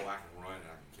of, I can run and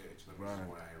I can catch. Let me just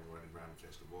run out here, run around and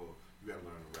catch the ball. You got to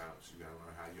learn the routes. You got to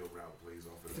learn how your route plays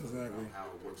off of the how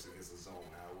it works against the zone.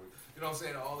 You know what I'm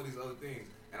saying? All of these other things.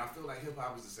 And I feel like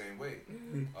hip-hop is the same way.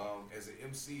 As an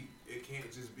MC, it can't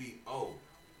just be,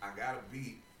 I got a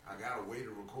beat, I got a way to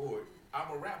record,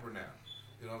 I'm a rapper now.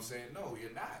 You know what I'm saying? No,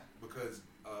 you're not. Because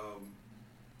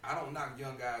I don't knock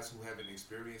young guys who haven't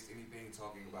experienced anything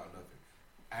talking about nothing.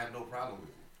 I have no problem with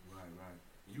it. Right.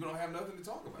 You don't have nothing to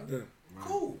talk about. Yeah.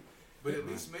 Cool. But at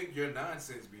least make your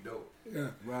nonsense be dope. Yeah.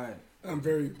 Right. I'm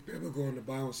very biblical in the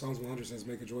Bible. Psalms 100 says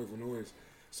make a joyful noise.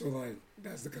 So, like,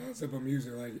 that's the concept of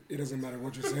music. Like, it doesn't matter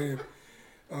what you're saying.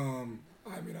 I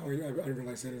mean, I don't even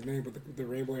like saying his name, but the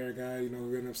rainbow hair guy,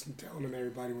 who ended up telling him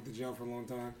everybody went to jail for a long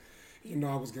time.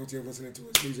 I was guilty of listening to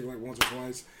his music like once or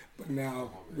twice, but now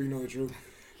we know the truth.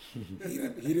 He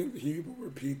would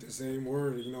repeat the same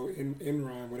word, in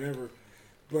rhyme, whatever,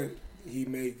 but he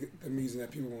made the music that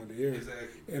people wanted to hear.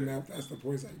 Exactly. And that's the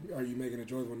point. It's like, are you making a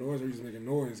joyful noise or are you just making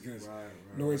noise? Because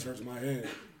noise hurts my head.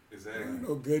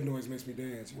 Exactly. Good noise makes me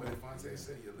dance. When Fonte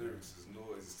said your lyrics is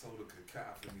noise, it's total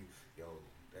cacophony. Yo,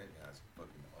 that guy's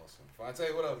fucking awesome. Fonte,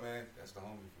 what up, man? That's the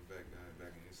homie from back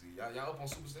in NC. Y'all up on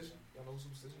Superstition? Y'all know who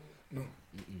Superstition is? No.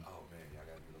 Oh man, y'all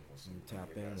gotta get up on Superstition.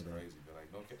 Tap in. That's crazy.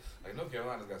 But North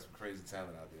Carolina's got some crazy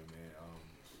talent out there, man.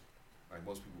 Like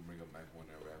most people bring up Mike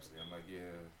Warner and Rhapsody. I'm like,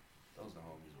 yeah, those are the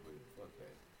homies, but fuck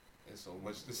that. There's so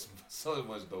much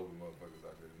dope motherfuckers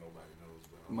out there that nobody knows.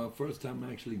 But, my first time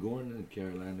actually going to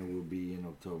Carolina will be in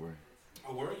October.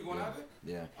 Oh, where are you going out there?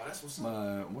 Yeah. Oh, that's what's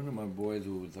up. One of my boys,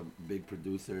 who was a big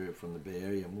producer from the Bay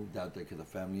Area, moved out there because of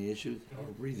family issues or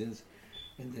reasons.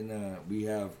 And then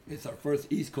it's our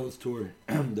first East Coast tour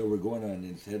that we're going on.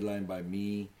 It's headlined by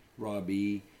me,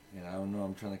 Robbie, and I don't know,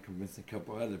 I'm trying to convince a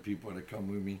couple other people to come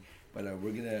with me. But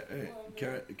we're going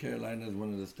to, Carolina is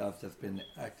one of the stops that's been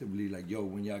actively like, yo,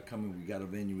 when y'all coming, we got a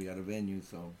venue,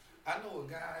 so. I know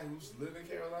a guy who's living in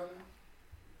Carolina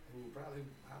who will probably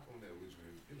hop on that with you.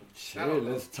 Sure,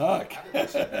 let's talk.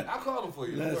 I'll call him for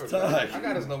you. Let's talk. I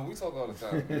got his number. We talk all the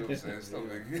time. You know what I'm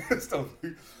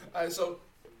saying? All right, so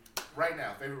right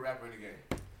now, favorite rapper in the game?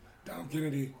 Dom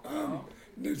Kennedy.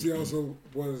 Nipsey also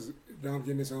was Dom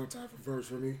Kennedy's on time for verse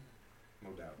for me.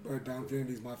 No doubt. But Dom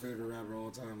Kennedy's my favorite rapper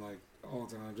all time, like all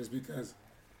time, just because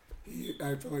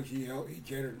I feel like he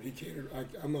catered.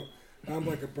 I'm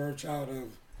like a birth child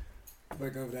of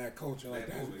that culture, like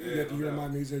that. You have to hear my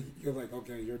music, you're like,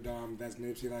 okay, you're Dom, that's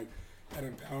Nipsey, like that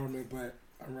empowerment. But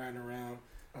I'm riding around,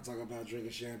 I talk about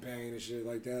drinking champagne and shit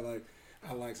like that. Like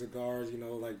I like cigars,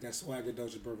 like that swagger,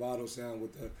 Dolce Bravado sound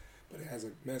but it has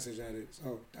a message at it.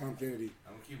 So Dom Kennedy.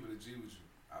 I'm gonna keep it a G with you.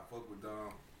 I fuck with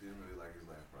Dom. Didn't really like his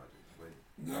last project, but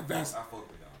No, I fuck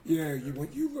with Dom. Yeah,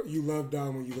 you love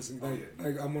Dom when you listen.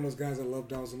 Like I'm one of those guys that love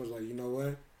Dom so much. Like, you know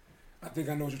what? I think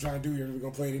I know what you're trying to do here. We're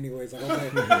gonna play it anyways. Like, okay,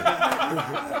 that's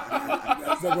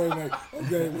like,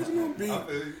 okay, what's it gonna be?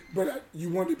 But you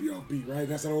want to be on beat, right?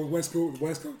 That's an old West Coast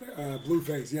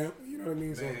Blueface. Yeah, you know what I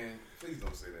mean. Man, please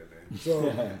don't say that, man.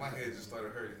 So my head just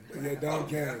started hurting. Yeah, Dom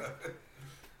can.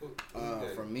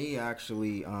 For me,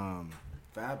 actually,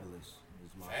 Fabulous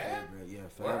is my favorite. Yeah,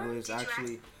 Fabulous.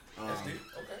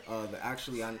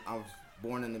 Actually, I was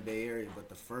born in the Bay Area, but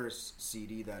the first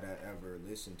CD that I ever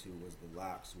listened to was The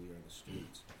Lox, We Are the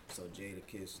Streets. So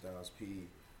Jadakiss, Styles P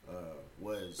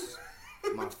was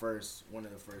one of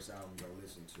the first albums I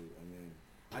listened to. And then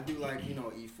I do like,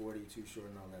 E40, Too Short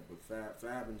and all that, but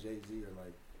Fab and Jay-Z are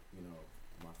like,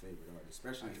 my favorite artists,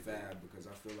 especially Fab, because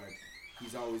I feel like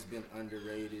he's always been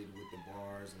underrated with the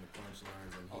bars and the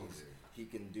punchlines, and he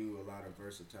can do a lot of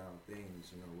versatile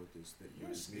things, with this.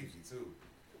 You're sneaky too.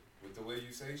 With the way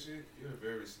you say shit, you're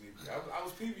very sneaky. I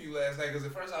was peeping you last night because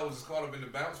at first I was just caught up in the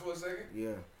bounce for a second.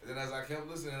 Yeah. And then as I kept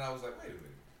listening, I was like, wait a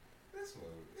minute. This one,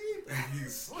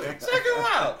 he's slick. Check him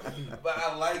out. But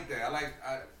I like that. I like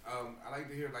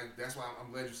to hear, like, that's why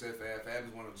I'm glad you said Fab. Fab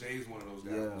is Jay's one of those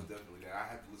guys who's definitely that. I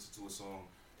have to listen to a song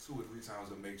 2 or 3 times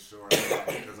to make sure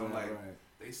because I'm like,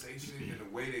 they say shit and the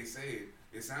way they say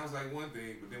it sounds like one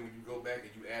thing, but then when you go back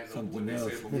and you add it up what they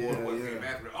said before and what came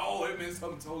after it, it meant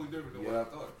something totally different than what I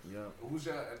thought. Yeah. Who's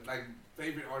your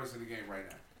favorite artist in the game right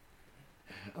now?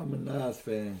 I'm a Nas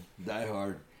fan, die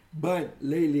hard. But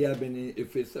lately I've been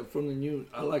if it's from the new,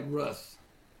 I like Russ.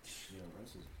 Yeah,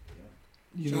 Russ is.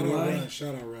 You know why?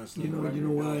 Shout out Russ. You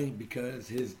know why? Because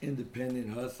his independent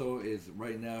hustle is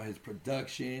right now his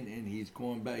production, and he's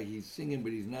going back. He's singing,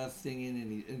 but he's not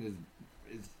singing, and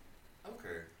his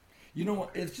okay. You know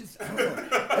what? It's just I don't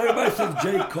know. Everybody says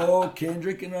J. Cole,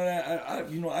 Kendrick, and all that.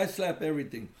 I slap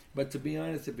everything. But to be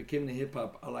honest, if it came to hip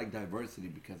hop, I like diversity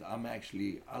because I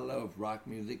love rock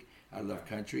music, I love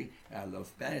country, and I love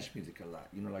Spanish music a lot.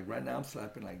 Like right now I'm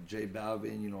slapping like J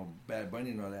Balvin, Bad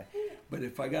Bunny and all that. But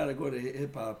if I gotta go to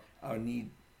hip hop, I need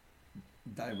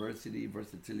diversity,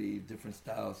 versatility, different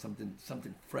styles, something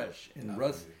fresh. And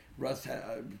Russ,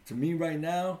 to me right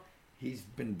now, he's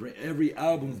been every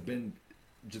album's been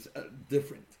just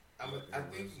different. I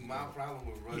think my problem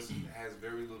with Russ has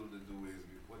very little to do with his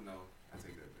music. Well, no, I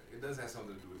take that back. It does have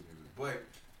something to do with his music, but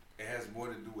it has more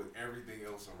to do with everything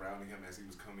else surrounding him as he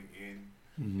was coming in.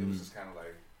 It was just kind of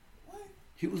like, what?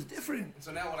 He was different.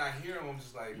 So now when I hear him, I'm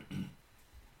just like,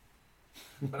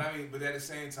 but at the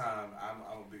same time, I'm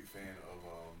a big fan of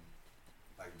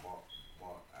I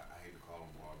hate to call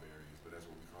them barbarians, but that's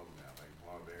what we call them now, like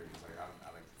barbarians. Like I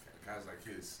like guys like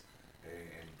Kiss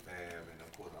and Fab, and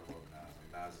of course I love Nas. Like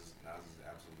Nas is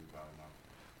absolutely probably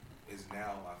is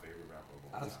now my favorite rapper of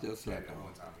all time. I still slap him. At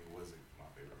one time he wasn't my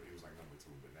favorite rapper. He was like number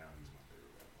 2, but now he's my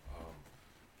favorite rapper.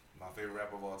 My favorite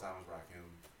rapper of all time is Rakim.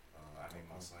 I named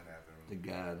my son after him. The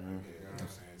God, huh? Yeah, you know what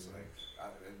I'm saying? So like,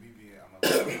 I'm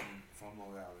from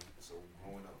Long Island, so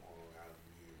growing up on Long Island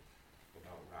here,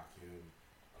 about Rakim,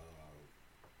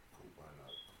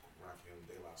 Rakim,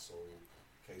 De La Soul,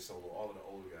 K Solo, all of the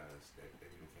older guys that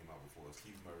came out before us.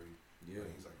 Keith Murray,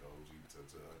 he's like the OG to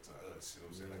us. You know what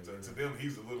I'm saying? Like to them,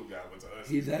 he's a little guy, but to us,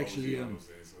 he's actually OG, you know what I'm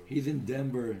saying? So, he's in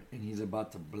Denver and he's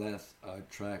about to bless a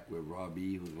track with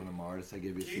Robbie, who's one of my artists. I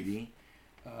gave you a CD.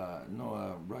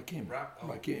 Rakim.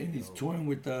 Rakim, and he's touring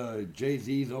with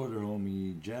Jay-Z's older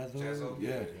homie, Jazzo.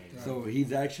 Yeah. So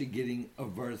he's actually getting a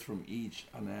verse from each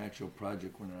on the actual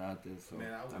project when they're out there. So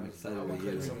man, I'm excited to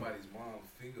hear cut it. somebody's mom's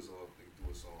fingers off and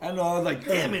do a song. I know, I was like,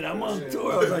 damn it, I'm on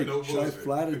tour. I was like, No should I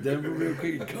fly to Denver real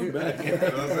quick and come back? You know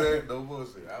what I'm saying? No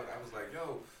bullshit. I was like,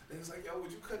 yo, they was like, yo,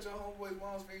 would you cut your homeboy's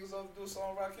mom's fingers off and do a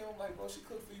song Rakim? I'm like, bro, she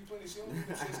cooked for you plenty. She don't need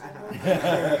them shits no more.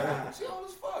 She old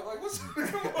as fuck. Like, what's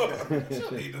come on? She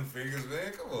don't need them fingers,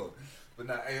 man. Come on. But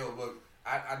now, hey, yo, look,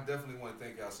 I definitely want to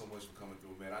thank y'all so much for coming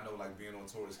through, man. I know, like, being on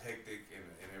tour is hectic and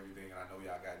everything, and I know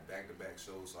y'all got back-to-back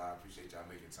shows, so I appreciate y'all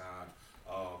making time.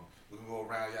 We're going to go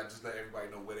around. Y'all just let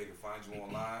everybody know where they can find you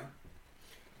online.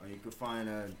 You can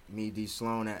find me, D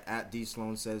Sloan, at D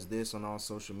Sloan Says This on all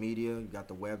social media. You got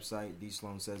the website,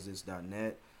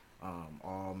 dsloansaysthis.net,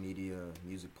 all media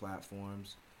music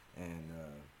platforms, and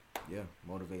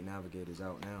Motivate Navigate is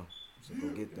out now, so go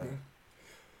get that.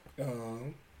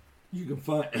 You can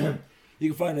find you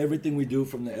can find everything we do,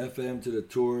 from the FM to the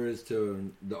tours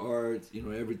to the arts,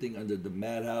 everything under the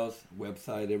Madhouse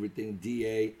website. Everything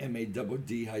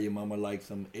DaMadd, how your mama likes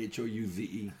them,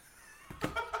 HOUZE.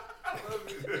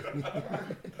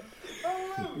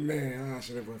 Man, I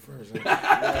should have went first.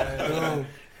 Yeah,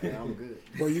 I'm good.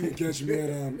 Well, you can catch me at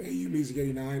AU Music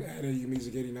 89 at AU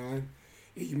Music 89,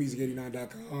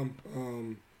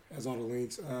 AUmusic89.com. Has all the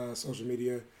links, social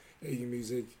media, AU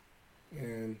Music,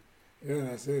 and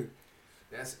that's it.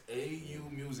 That's AU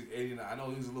Music 89. I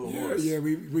know he's a little hoarse. Yeah,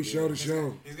 we show the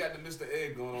show. He's got the Mr.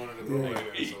 Egg going on in the room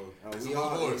right there, so it's a little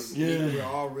hoarse. We're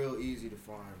all real easy to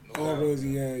find. All real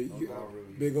easy,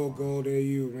 big old gold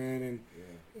AU, man, and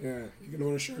you can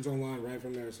order shirts online right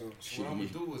from there. So what I'm gonna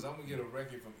do is I'm gonna get a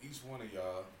record from each one of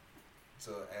y'all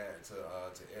to add to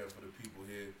air for the people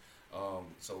here.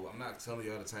 So I'm not telling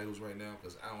y'all the titles right now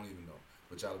because I don't even know,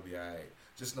 but y'all will be alright.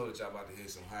 Just know that y'all about to hear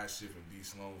some hot shit from D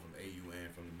Sloan, from AU, and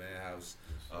from the Madhouse.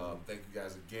 Thank you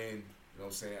guys again. You know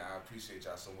what I'm saying? I appreciate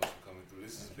y'all so much for coming through.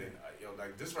 This has been,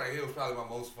 this right here was probably my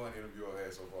most fun interview I've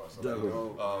had so far. So,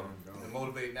 the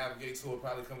Motivate Navigate tour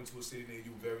probably coming to a city near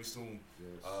you very soon.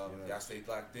 Y'all stay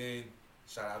locked in.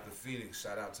 Shout out to Phoenix.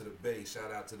 Shout out to the Bay.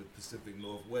 Shout out to the Pacific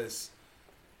Northwest.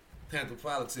 Panther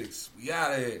Politics. We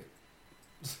out of here.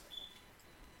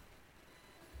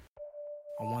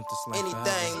 I want this like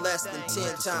anything less than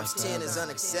 10 times 10 is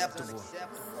unacceptable.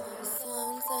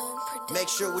 Make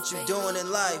sure what you're doing in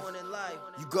life,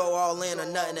 you go all in or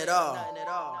nothing at all.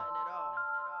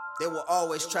 They will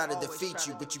always try to defeat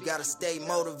you, but you gotta stay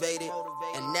motivated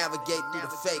and navigate through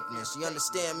the fakeness. You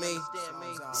understand me?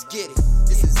 Let's get it.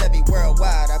 This is heavy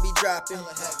worldwide, I be dropping.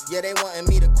 Yeah, they wanting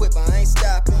me to quit, but I ain't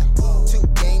stopping. Too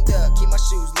gamed up, keep my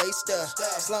shoes laced up.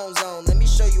 Sloan zone, let me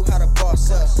show you how to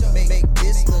boss up. Make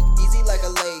this look easy like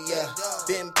a layup.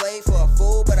 Been played for a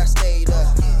fool, but I stayed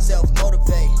up.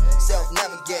 Self-motivate,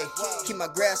 self-navigate. Keep my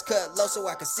grass cut low so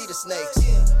I can see the snakes.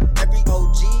 Every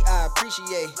OG I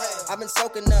appreciate. I've been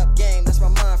soaking up game, that's my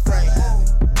mind frame.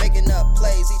 Making up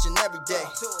plays each and every day.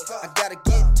 I gotta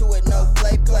get to it, no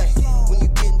play. When you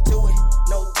get into it,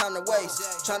 no time to waste.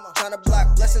 Tryna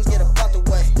block blessings, get up out the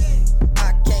way.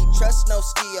 I can't trust no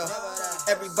skill.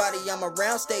 Everybody I'm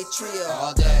around, stay trio.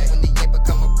 All day. When the yaper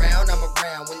come around, I'm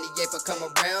around. When the yaper come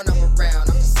around, I'm around.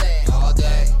 I'm just saying. All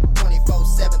day.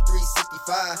 24/7,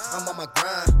 365. I'm on my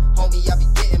grind. Homie, I be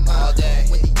getting mine. All day.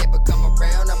 When the yaper come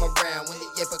around, I'm around. When the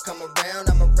yaper come around,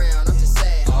 I'm around. I'm just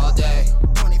saying. All day.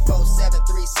 24/7,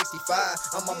 365.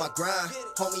 I'm on my grind.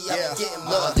 Homie, I be getting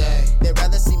mine. All day. They'd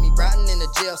rather see me rotting in a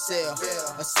jail cell.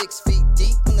 Or 6 feet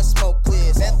deep when the smoke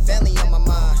clears. Family on my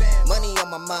mind. Money on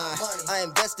my mind. I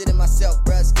invested in myself,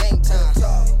 bruh. It's game time.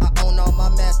 I own all my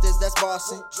masters, that's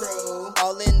bossing. True.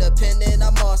 All independent,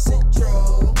 I'm awesome.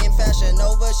 True. In fashion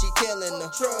over, she killing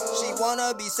them. True. She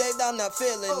wanna be saved, I'm not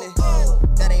feeling it.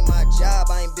 That ain't my job,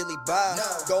 I ain't Billy Bob.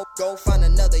 Go find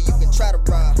another, you can try to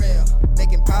rob.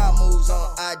 Making power moves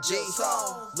on IG.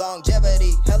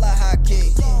 Longevity, hella high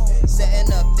key.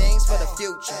 Setting up things for the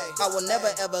future. I will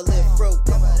never ever live fruit.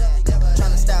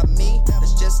 Trying to stop me,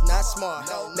 that's just not smart.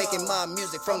 Making my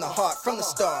music from the heart, from the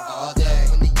start. All day.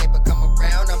 When the yaper come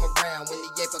around, I'm around. When the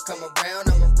yaper come around,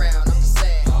 I'm around. I'm just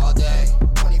saying. All day.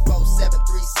 24/7,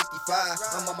 365.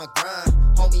 I'm on my grind.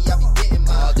 Homie, I be getting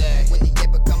mine. All day. When the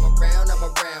yaper come around, I'm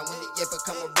around. When the yaper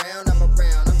come around, I'm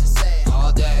around. I'm just saying.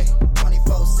 All day.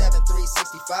 24/7,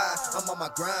 365. I'm on my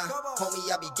grind.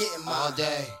 Homie, I be getting mine. All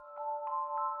day.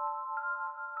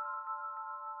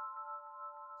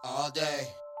 All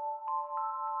day.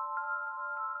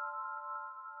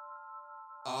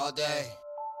 All day.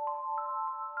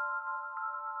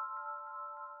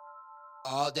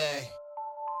 All day.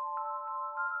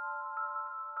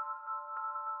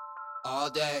 All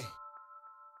day.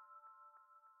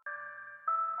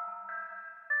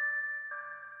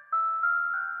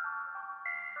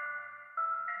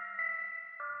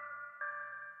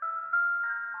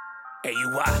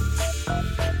 AUI.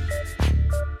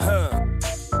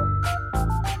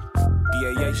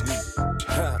 DAHD.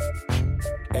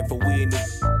 And for we in the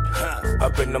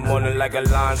up in the morning like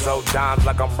Alonzo, dimes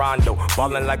like I'm Rondo,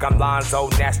 ballin' like I'm Lonzo,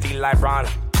 nasty like Ron.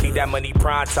 Need that money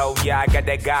pronto, yeah, I got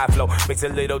that guy flow. Mix a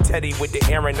little Teddy with the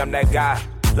Aaron, I'm that guy.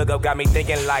 Look up, got me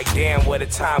thinking like, damn, where the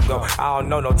time go? I don't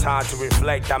know, no time to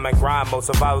reflect. I'm in grind mode,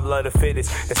 survival of the fittest.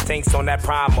 Instincts on that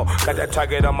primal. Got that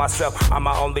target on myself, I'm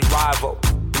my only rival.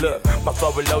 Look, my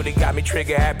flow reloaded got me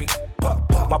trigger happy.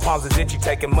 My palms is itchy,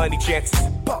 taking money chances.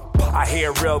 I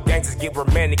hear real gangsters get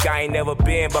romantic. I ain't never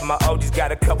been, but my OG's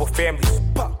got a couple families.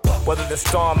 Weather the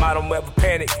storm, I don't ever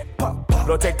panic.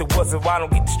 Lord, take the woods so I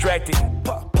don't get distracted.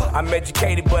 I'm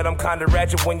educated, but I'm kinda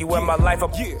ratchet. When you in my life,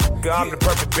 I'm the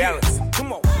perfect balance.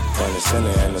 Come on. From the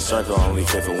center in the circle, only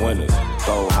fit for winners.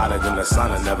 Go hotter than the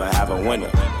sun and never have a winner.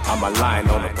 I'm a lion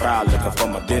on the prowl looking for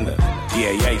my dinner.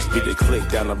 DAH, beat the click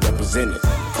down, I'm represented.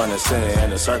 From the center in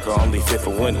the circle, only fit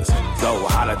for winners. Go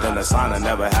hotter than the sun and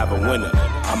never have a winner.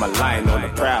 I'm a lion on the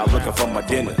prowl looking for my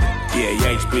dinner.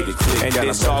 DAH, beat the click and down,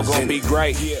 this all gonna be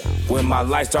great when my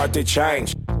life start to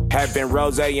change. Having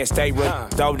rose and stay with,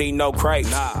 don't need no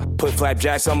crates. Put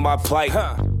flapjacks on my plate.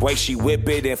 Way she whip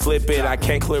it and flip it, I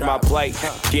can't clear my plate.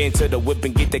 Get into the whip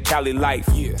and get that Cali life.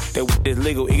 That is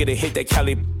legal, eager to hit that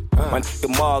Cali. My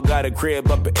nigga Maul got a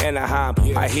crib up in Anaheim.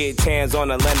 I hit tans on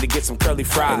the land to get some curly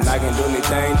fries. And I can do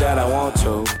anything that I want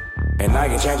to. And I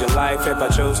can change your life if I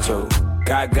choose to.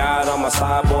 Got God on my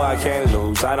side, boy, I can't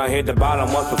lose. I done hit the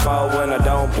bottom once before when I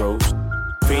don't bruise.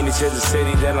 Phoenix is a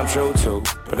city that I'm true to.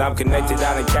 But I'm connected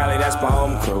out in Cali, that's my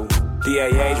home crew.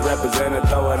 DAH represented,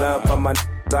 throw it up for my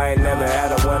I ain't never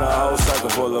had a winner, whole circle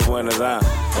full of winners.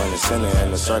 From the center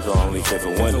in the circle, only fit for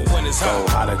winners. Go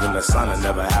hotter than the sun and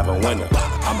never have a winner.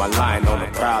 I'm a lion on the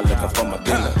prowl looking for my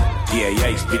dinner.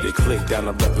 DAH, beat the click down,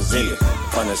 I'm represented.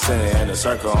 From the center in the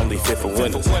circle, only fit for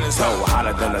winners. Go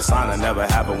hotter than the sun and never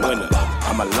have a winner.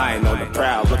 I'm a lion on the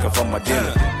prowl looking for my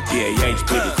dinner. DAH,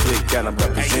 beat the click down, I'm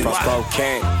represented. From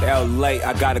Spokane, LA,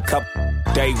 I got a couple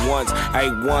day ones,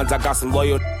 A1s, I got some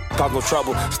loyal. Cause no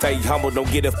trouble, stay humble,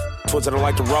 don't get it towards I don't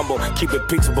like to rumble. Keep it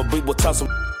peaceful, but we will tussle.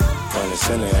 From the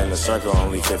center in the circle,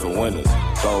 only fit for winners.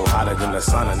 Go hotter than the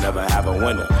sun and never have a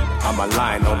winner. I'm a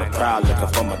lion on the prowl looking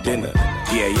for my dinner.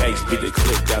 DAH, beat the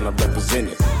click down, I'm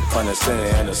represented. From the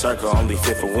center in the circle, only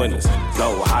fit for winners.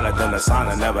 Go hotter than the sun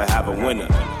and never have a winner.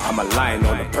 I'm a lion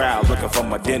on the prowl looking for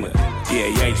my dinner.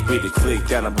 DAH, beat the click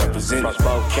down, I'm represented.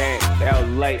 From Spokane,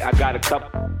 LA, I got a couple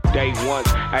day ones,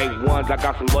 A1s, I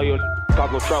got some loyal. Cause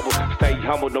no trouble, stay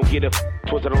humble, don't get it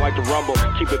towards I don't like to rumble.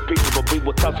 Keep it peaceful, but we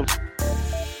will tussle.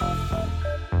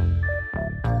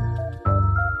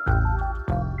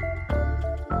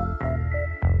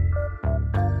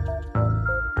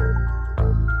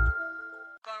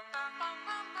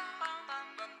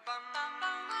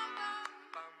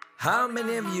 How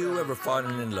many of you ever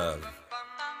fallen in love?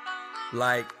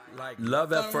 Like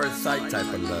love at first sight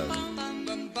type of love.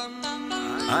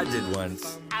 I did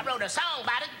once. I wrote a song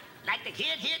about it, like the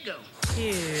kid, here go.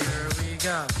 Here we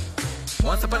go.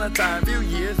 Once upon a time, a few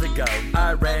years ago,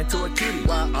 I ran to a cutie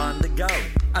while on the go.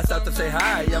 I stopped to say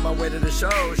hi on my way to the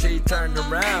show. She turned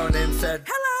around and said,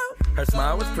 hello. Her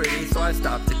smile was pretty, so I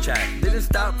stopped to chat. Didn't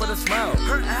stop for the smile,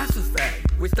 her ass was fat.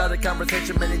 We started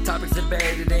conversation, many topics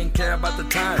debated. Didn't care about the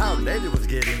time, how late it was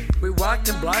getting. We walked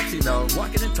in blocks, you know,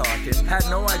 walking and talking. Had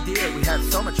no idea we had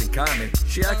so much in common.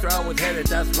 She asked where I was headed,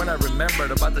 that's when I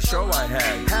remembered about the show I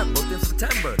had booked in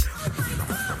September.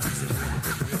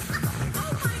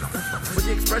 With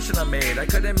the expression I made, I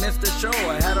couldn't miss the show,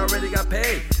 I had already got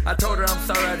paid. I told her I'm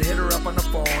sorry, I'd hit her up on the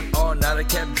phone. All night I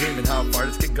kept dreaming how far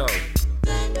this could go.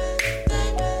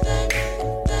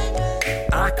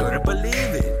 I couldn't believe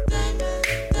it.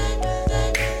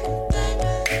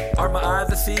 Are my eyes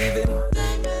deceiving?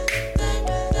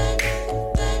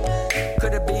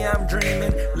 Could it be I'm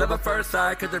dreaming? Love at first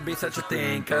sight, could there be such a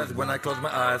thing? Cause when I closed my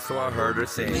eyes, so I heard her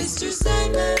sing. Mr.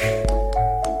 Sandman,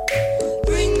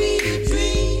 bring me a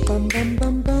dream. Bum, bum,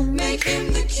 bum, bum. Make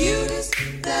him the cutest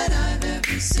that I've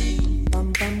ever seen.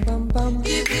 Bum, bum, bum, bum.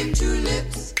 Give him two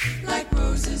lips like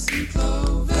roses and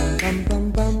clover. Bum,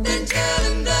 bum, bum. Then tell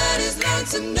him that his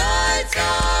lonesome nights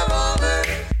are over.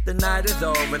 The night is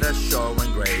over, the show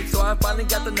went great. So I finally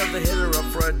got the nerve to hit her up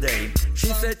for a date. She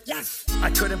said, yes. I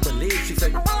couldn't believe. She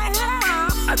said,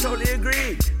 I totally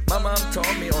agreed. My mom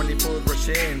told me only fools were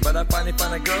shame, but I finally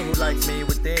found a girl who likes me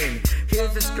within.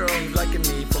 Here's this girl who's liking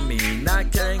me for me,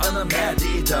 not carrying on the mad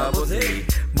D-double-Z.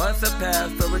 Months have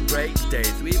passed filled with great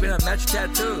days. We even have matched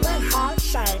tattoos with heart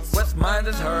shapes. What's mine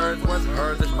is hers, what's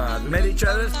hers is mine. We met each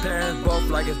other's parents, both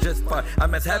like it's just fun.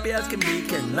 I'm as happy as can be,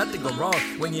 can nothing go wrong.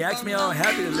 When you ask me how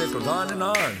happy, the list goes on and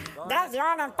on. That's the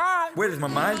on and part. Wait, is my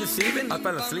mind deceiving? I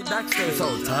fell asleep backstage. This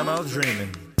whole time I was dreaming.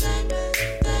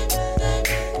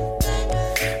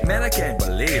 Man, I can't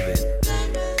believe it.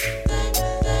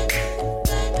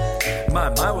 My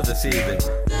mind was deceiving.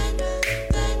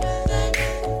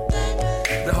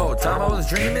 The whole time I was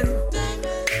dreaming.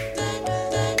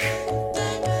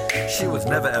 She was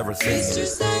never ever seen. Mr.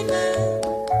 Sandman,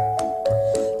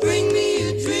 bring me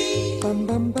a dream. Bum,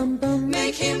 bum, bum, bum.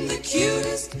 Make him the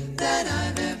cutest that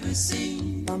I've ever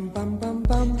seen. Bum, bum, bum,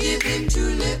 bum. Give him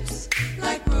two lips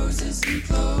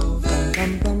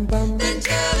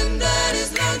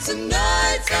some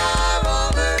nights